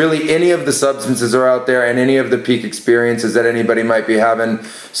for really any of the substances that are out there and any of the peak experiences that anybody might be having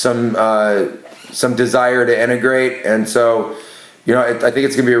some desire to integrate. And so, I think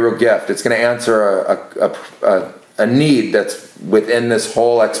it's going to be a real gift. It's going to answer a need that's within this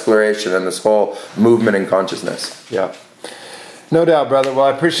whole exploration and this whole movement in consciousness. Yeah. No doubt, brother. Well,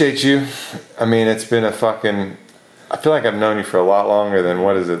 I appreciate you. I mean, it's been I feel like I've known you for a lot longer than,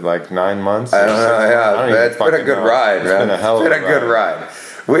 what is it, like 9 months? I don't know, yeah. It's been a good ride, man. It's been a hell of a ride. It's been a good ride.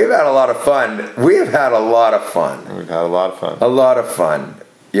 We've had a lot of fun. We've had a lot of fun. We've had a lot of fun. A lot of fun.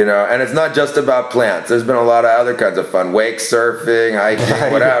 And it's not just about plants. There's been a lot of other kinds of fun. Wake surfing,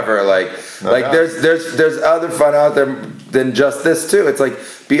 hiking, whatever. There's other fun out there than just this too. It's like,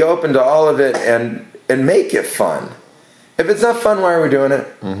 be open to all of it and make it fun. If it's not fun, why are we doing it?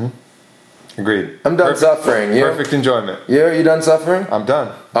 Mm-hmm. Agreed. I'm done suffering. You? Perfect enjoyment. You done suffering? I'm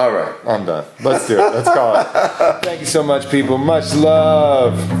done. All right. I'm done. Let's do it. Let's call it. Thank you so much, people. Much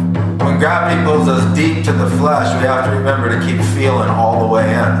love. When gravity pulls us deep to the flesh, we have to remember to keep feeling all the way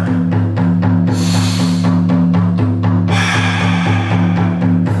in.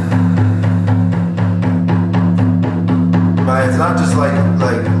 It's not just like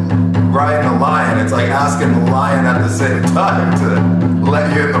riding a lion. It's like asking the lion at the same time to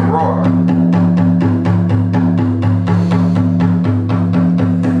let you in the roar.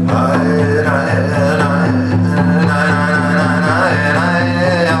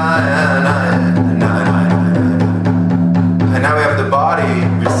 And now we have the body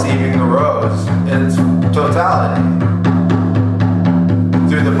receiving the rose in its totality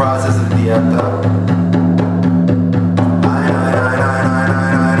through the process of dieta.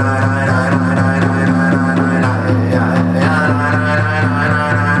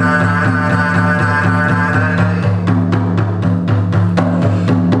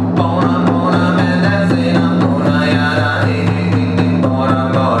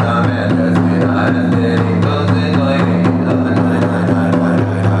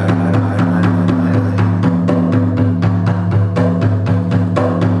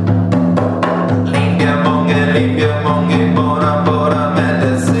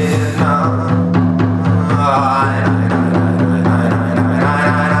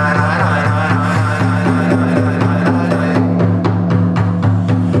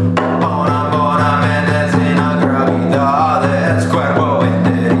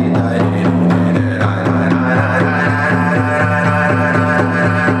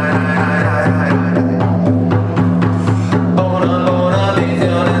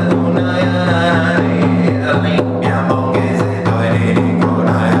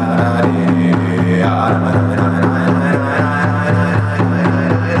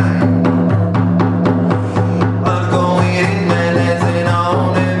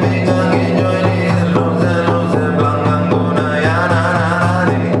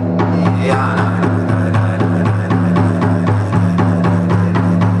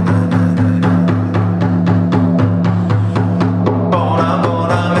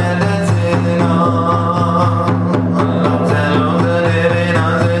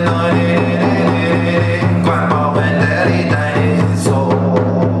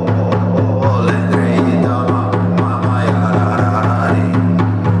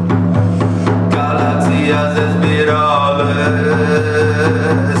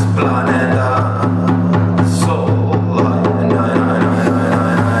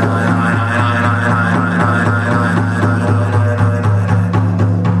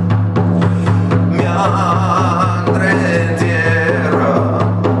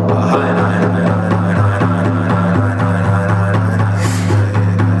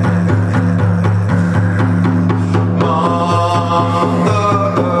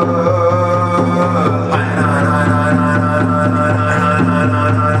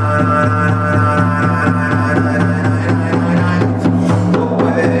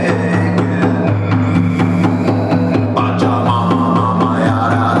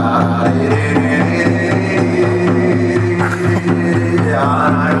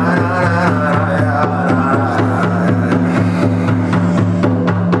 Yeah.